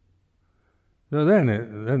 So then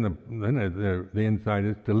the insight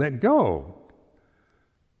is to let go.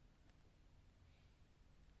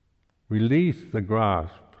 Release the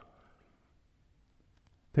grasp.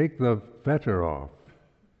 Take the fetter off.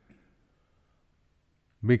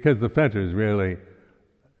 Because the fetter is really,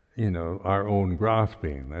 our own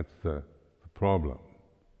grasping. That's the problem.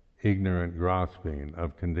 Ignorant grasping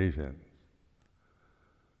of conditions.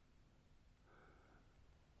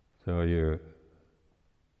 So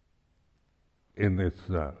in this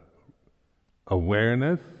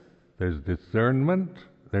awareness, there's discernment,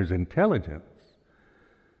 there's intelligence.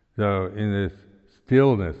 So in this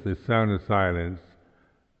stillness, this sound of silence,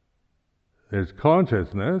 there's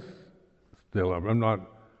consciousness. Still, I'm not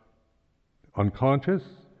unconscious.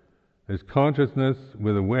 There's consciousness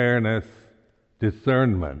with awareness,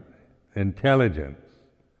 discernment, intelligence,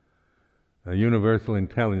 a universal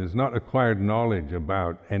intelligence. It's not acquired knowledge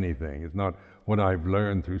about anything. It's not what I've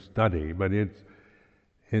learned through study, but it's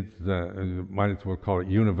might as well call it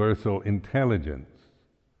universal intelligence,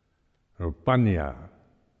 or panya,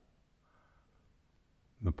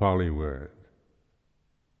 the Pali word.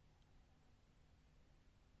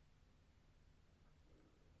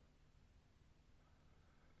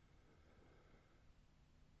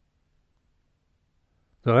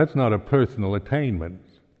 So that's not a personal attainment.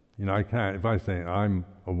 I can't, if I say I'm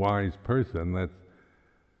a wise person, that's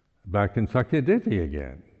back in Sakyaditthi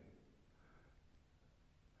again.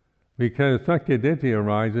 Because Sakyaditthi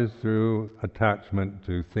arises through attachment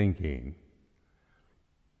to thinking.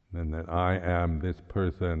 And that I am this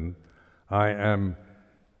person, I am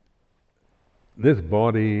this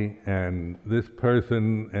body and this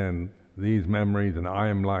person and these memories, and I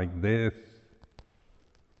am like this.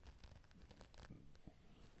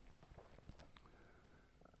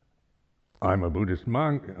 I'm a Buddhist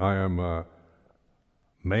monk, I am a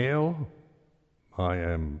male, I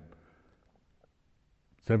am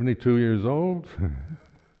 72 years old,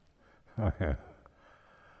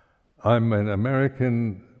 I'm an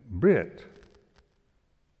American Brit.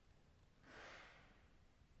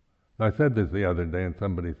 I said this the other day and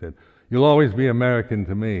somebody said, "You'll always be American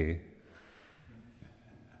to me."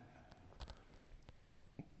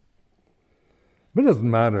 But it doesn't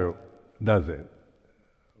matter, does it?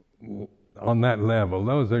 On that level,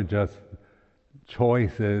 those are just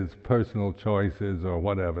choices, personal choices or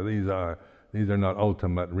whatever. These are not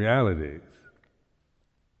ultimate realities.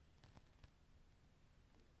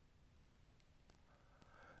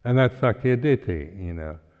 And that's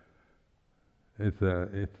Sakyaditthi,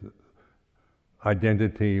 It's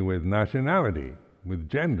identity with nationality, with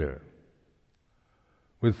gender,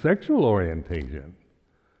 with sexual orientation.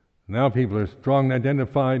 Now people are strongly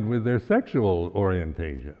identified with their sexual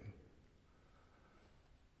orientation.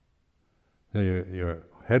 So you're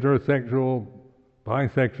heterosexual,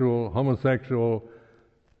 bisexual, homosexual.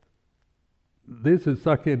 This is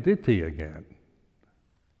Sakyaditthi again.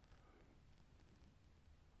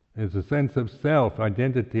 It's a sense of self,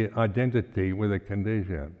 identity with a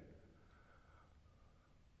condition.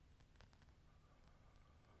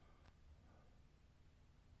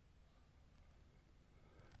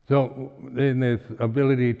 So then this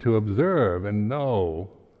ability to observe and know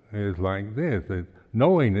is like this.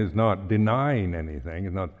 Knowing is not denying anything.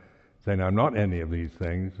 It's not saying I'm not any of these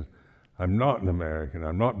things. I'm not an American.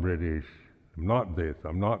 I'm not British. I'm not this.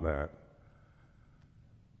 I'm not that.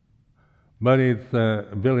 But it's the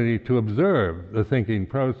ability to observe the thinking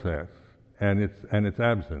process and its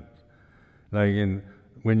absence. Like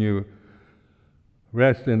when you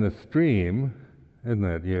rest in the stream, isn't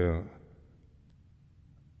it?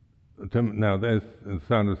 Now there's the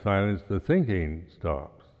sound of silence. The thinking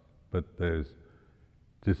stops, but there's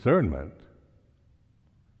discernment.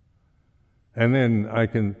 And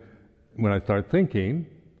then when I start thinking,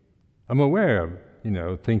 I'm aware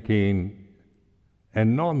of, thinking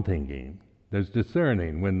and non-thinking. There's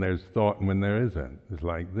discerning when there's thought and when there isn't. It's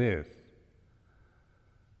like this.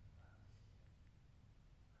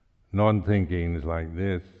 Non-thinking is like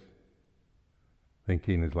this.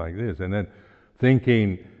 Thinking is like this. And then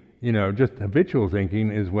thinking, just habitual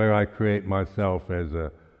thinking is where I create myself as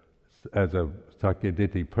a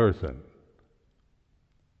Sakyaditi person.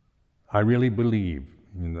 I really believe,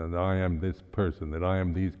 that I am this person, that I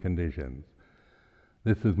am these conditions.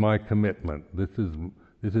 This is my commitment. This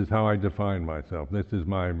is how I define myself. This is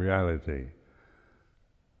my reality.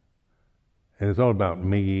 And it's all about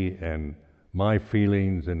me and my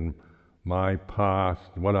feelings and my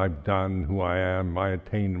past, what I've done, who I am, my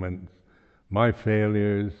attainments, my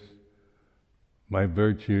failures, my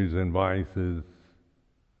virtues and vices,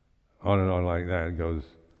 on and on like that. It goes,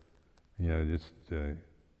 just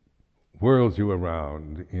whirls you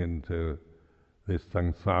around into this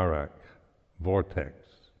samsaric vortex.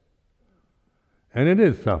 And it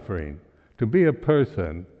is suffering. To be a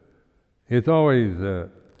person is always,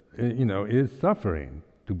 is suffering.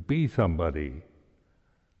 To be somebody,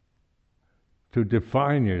 to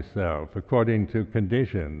define yourself according to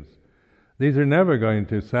conditions, these are never going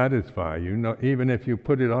to satisfy you, even if you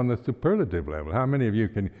put it on the superlative level. How many of you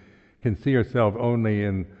can see yourself only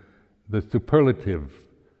in the superlatives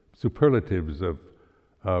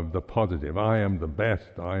of the positive? I am the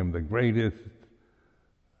best, I am the greatest,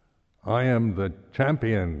 I am the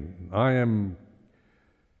champion, I am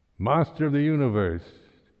master of the universe,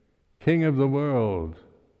 king of the world,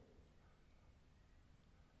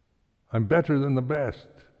 I'm better than the best.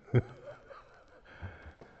 It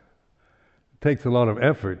takes a lot of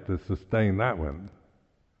effort to sustain that one.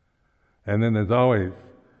 And then there's always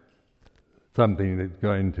something that's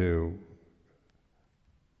going to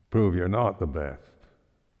prove you're not the best.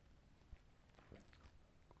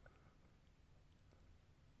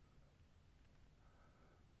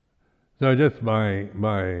 So just by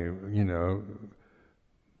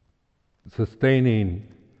sustaining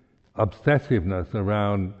obsessiveness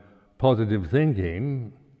around positive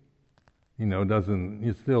thinking,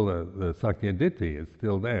 it's still the Sakyaditi is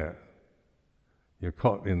still there. You're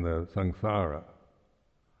caught in the samsara.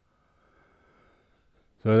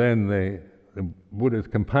 So then the Buddha's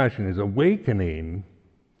compassion is awakening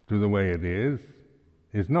to the way it is.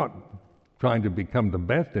 It's not trying to become the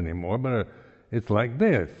best anymore, but it's like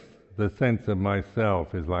this. The sense of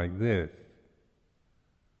myself is like this.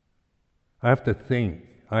 I have to think.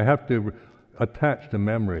 I have to attach to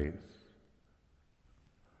memories.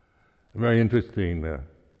 Very interesting.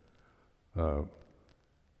 I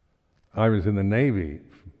was in the Navy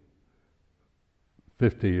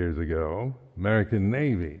 50 years ago, American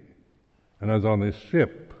Navy, and I was on this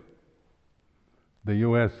ship, the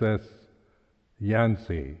USS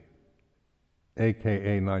Yancy,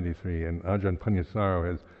 AKA 93, and Ajahn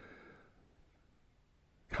Panyasaro has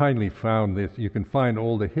kindly found this. You can find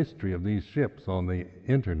all the history of these ships on the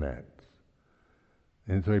internet.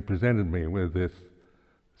 And so he presented me with this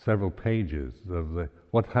several pages of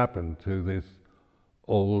what happened to this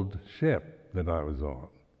old ship that I was on.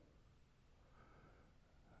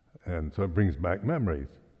 And so it brings back memories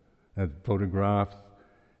and photographs,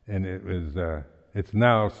 and it's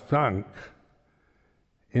now sunk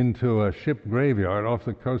into a ship graveyard off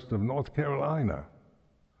the coast of North Carolina.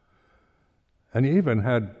 And he even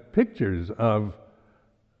had pictures of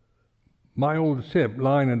my old ship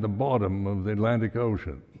lying at the bottom of the Atlantic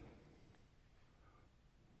Ocean.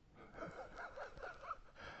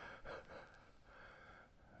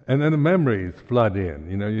 And then the memories flood in.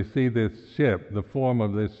 You see this ship, the form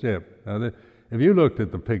of this ship. Now, if you looked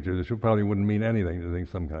at the pictures, it probably wouldn't mean anything to think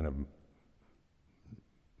some kind of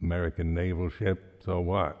American naval ship, so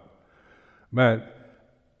what? But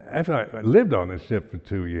after I lived on this ship for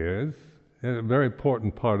 2 years, a very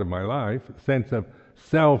important part of my life, a sense of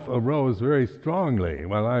self arose very strongly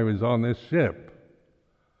while I was on this ship.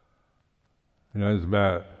 It was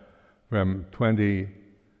about from 21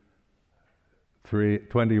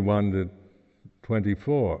 to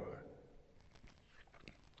 24.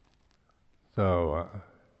 So,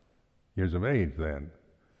 years of age then.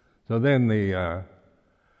 So then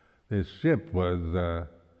this ship was,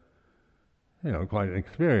 quite an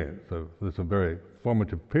experience. So it's a very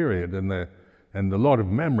formative period, and a lot of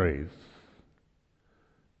memories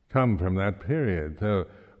come from that period. So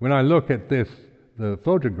when I look at the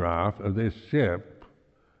photograph of this ship,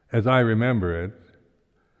 as I remember it,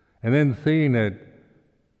 and then seeing it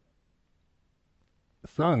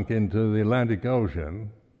sunk into the Atlantic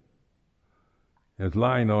Ocean, it's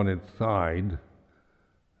lying on its side,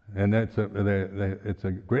 and it's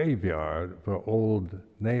a graveyard for old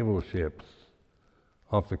naval ships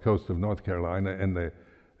off the coast of North Carolina, and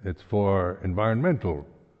it's for environmental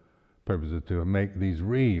purposes to make these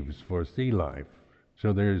reefs for sea life.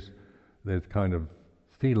 So there's kind of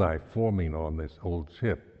sea life forming on this old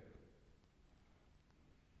ship.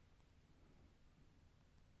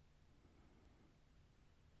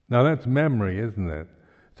 Now that's memory, isn't it?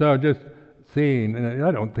 So just seeing, and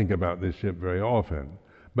I don't think about this ship very often,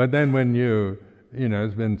 but then when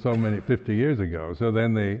it's been so many, 50 years ago, so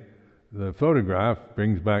then the photograph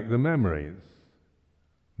brings back the memories.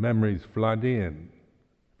 Memories flood in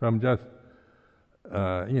from just,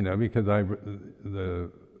 because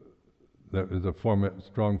that was a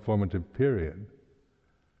strong formative period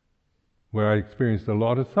where I experienced a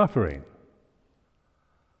lot of suffering,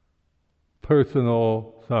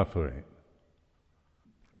 personal suffering.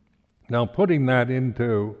 Now putting that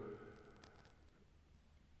into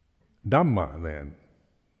Dhamma then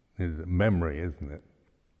is memory, isn't it?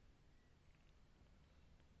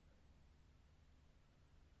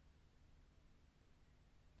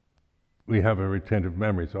 We have a retentive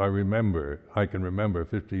memory, so I can remember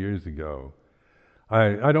 50 years ago.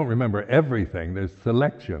 I don't remember everything, there's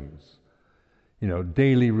selections.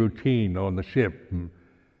 Daily routine on the ship, and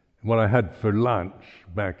what I had for lunch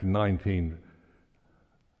back in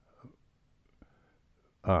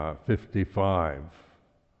 1955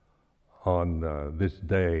 on this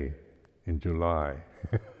day in July.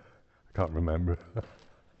 I can't remember.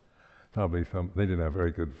 Probably they didn't have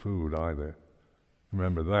very good food either.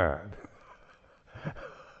 Remember that.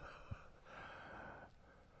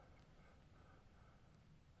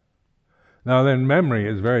 Now then, memory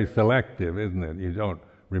is very selective, isn't it? You don't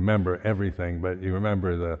remember everything, but you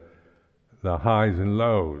remember the highs and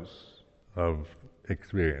lows of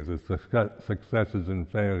experience, the successes and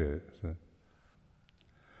failures.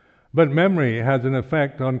 But memory has an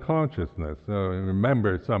effect on consciousness. So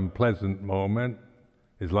remember some pleasant moment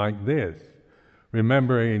is like this.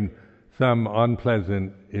 Remembering some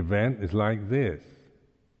unpleasant event is like this.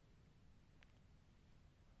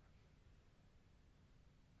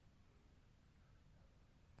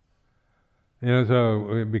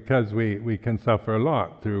 So because we can suffer a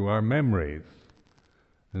lot through our memories,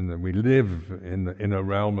 and that we live in a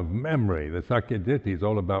realm of memory. The Sakyaditi is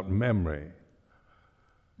all about memory.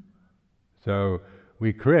 So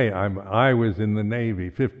we create. I was in the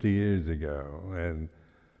Navy 50 years ago, and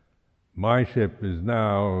my ship is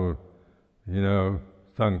now,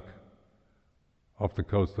 sunk off the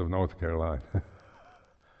coast of North Carolina.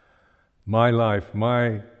 My life,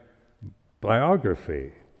 my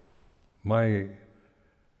biography, this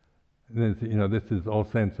is all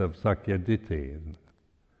sense of Sakyaditi.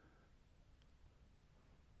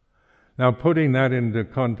 Now, putting that into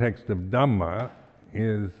context of Dhamma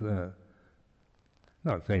is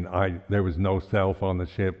not saying there was no self on the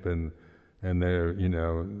ship and there,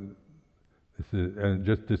 this is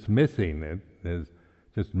just dismissing it as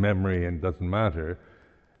just memory and doesn't matter.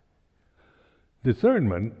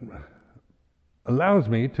 Discernment allows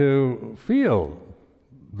me to feel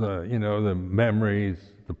the memories,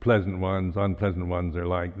 the pleasant ones, unpleasant ones are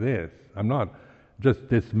like this. I'm not just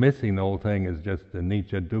dismissing the whole thing as just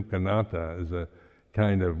anicca dukkha anatta as a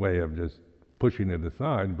kind of way of just pushing it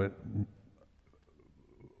aside, but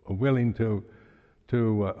willing to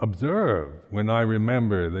observe. When I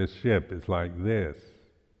remember this ship, it's like this.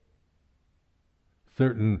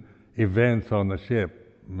 Certain events on the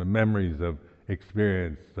ship, memories of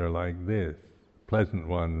experience are like this. Pleasant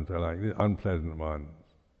ones are like this, unpleasant ones.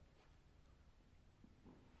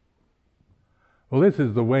 Well, this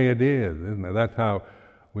is the way it is, isn't it? That's how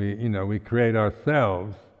we create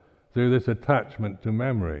ourselves through this attachment to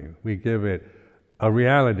memory. We give it a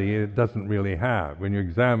reality it doesn't really have. When you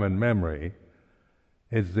examine memory,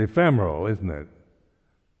 it's ephemeral, isn't it?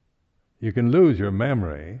 You can lose your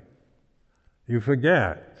memory. You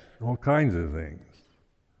forget all kinds of things.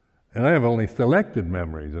 And I have only selected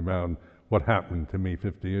memories about what happened to me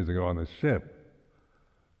 50 years ago on this ship.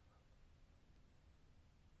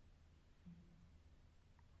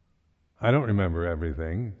 I don't remember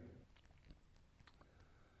everything.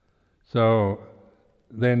 So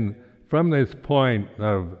then from this point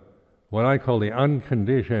of what I call the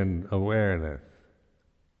unconditioned awareness,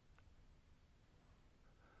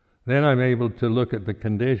 then I'm able to look at the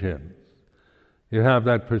conditions. You have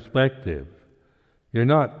that perspective. You're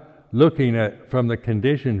not looking at from the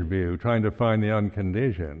conditioned view, trying to find the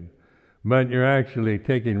unconditioned, but you're actually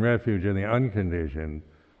taking refuge in the unconditioned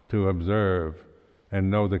to observe and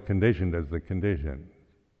know the conditioned as the conditioned,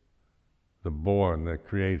 the born, the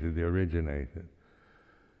created, the originated.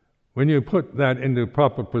 When you put that into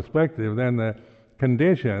proper perspective, then the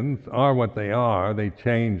conditions are what they are. They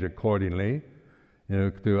change accordingly,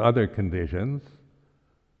 to other conditions.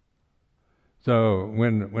 So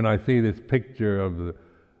when I see this picture of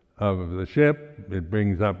the ship, it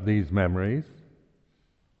brings up these memories,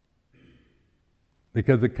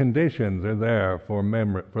 because the conditions are there for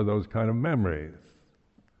those kind of memories.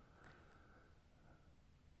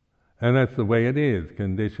 And that's the way it is.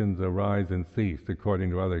 Conditions arise and cease according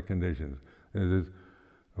to other conditions. This is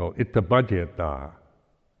called itabhajyata.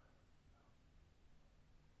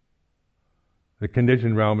 The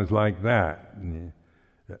conditioned realm is like that.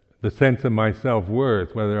 The sense of my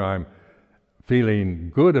self-worth, whether I'm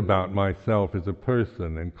feeling good about myself as a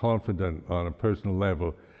person and confident on a personal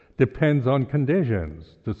level, depends on conditions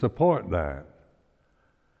to support that.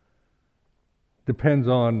 Depends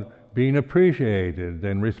on being appreciated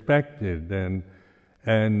and respected and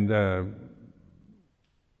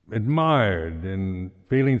admired and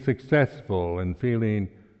feeling successful and feeling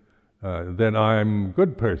that I'm a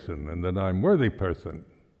good person and that I'm a worthy person.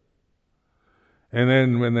 And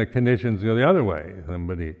then when the conditions go the other way,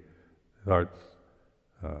 somebody starts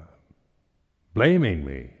blaming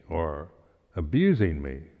me or abusing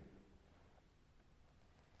me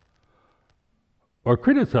or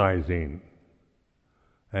criticizing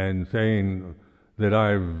and saying that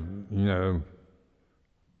I'm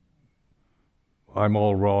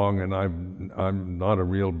all wrong and I'm not a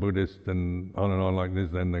real Buddhist and on like this,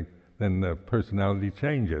 then the personality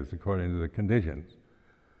changes according to the conditions.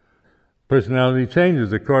 Personality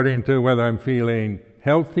changes according to whether I'm feeling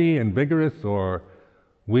healthy and vigorous or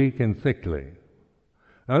weak and sickly.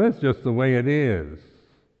 Now that's just the way it is.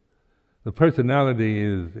 The personality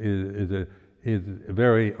is a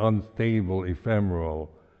very unstable, ephemeral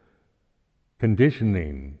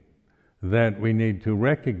conditioning that we need to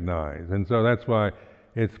recognize. And so that's why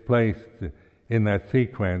it's placed in that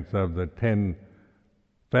sequence of the 10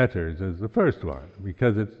 fetters as the first one,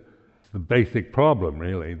 because it's the basic problem,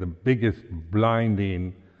 really, the biggest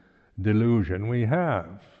blinding delusion we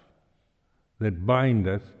have that bind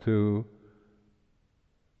us to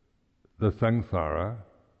the samsara.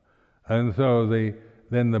 And so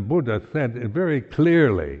then the Buddha said it very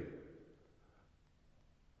clearly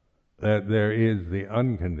that there is the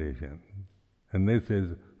unconditioned, and this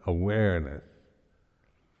is awareness.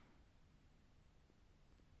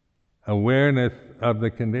 Awareness of the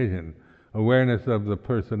condition, awareness of the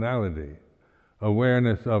personality,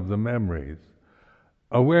 awareness of the memories,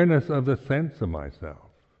 awareness of the sense of myself,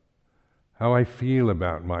 how I feel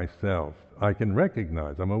about myself. I can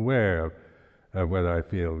recognize, I'm aware of whether I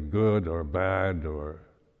feel good or bad or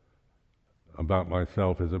about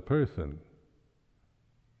myself as a person.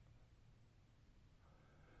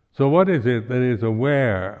 So what is it that is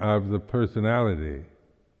aware of the personality?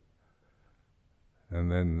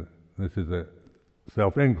 And then this is a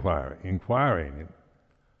self-inquiry, inquiring.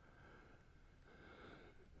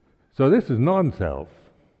 So this is non-self,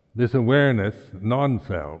 this awareness,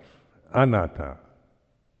 non-self, anatta.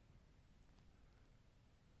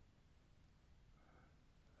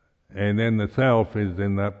 And then the self is,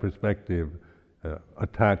 in that perspective,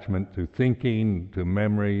 attachment to thinking, to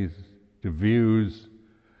memories, to views.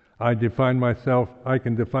 I can define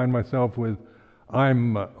myself with,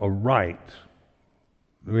 I'm a right.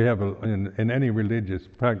 We have, in any religious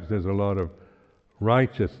practice, there's a lot of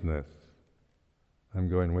righteousness. I'm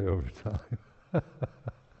going way over time.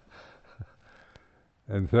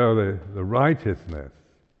 And so the righteousness,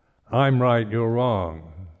 I'm right, you're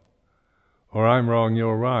wrong, or I'm wrong,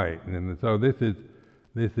 you're right. And so this is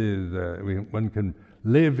one can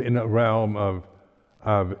live in a realm of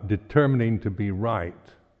determining to be right.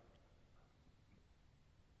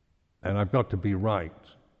 And I've got to be right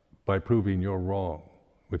by proving you're wrong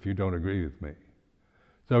if you don't agree with me.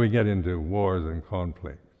 So we get into wars and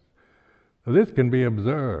conflicts. So this can be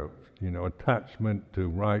observed, attachment to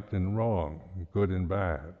right and wrong, good and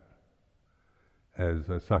bad, as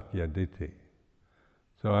a Sakya Ditti.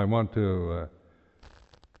 So I want to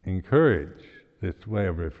encourage this way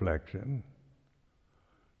of reflection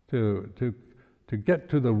to get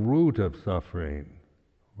to the root of suffering,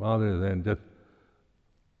 rather than just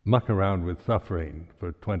muck around with suffering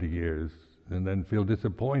for 20 years and then feel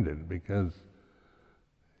disappointed because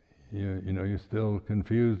you're still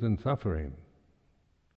confused and suffering.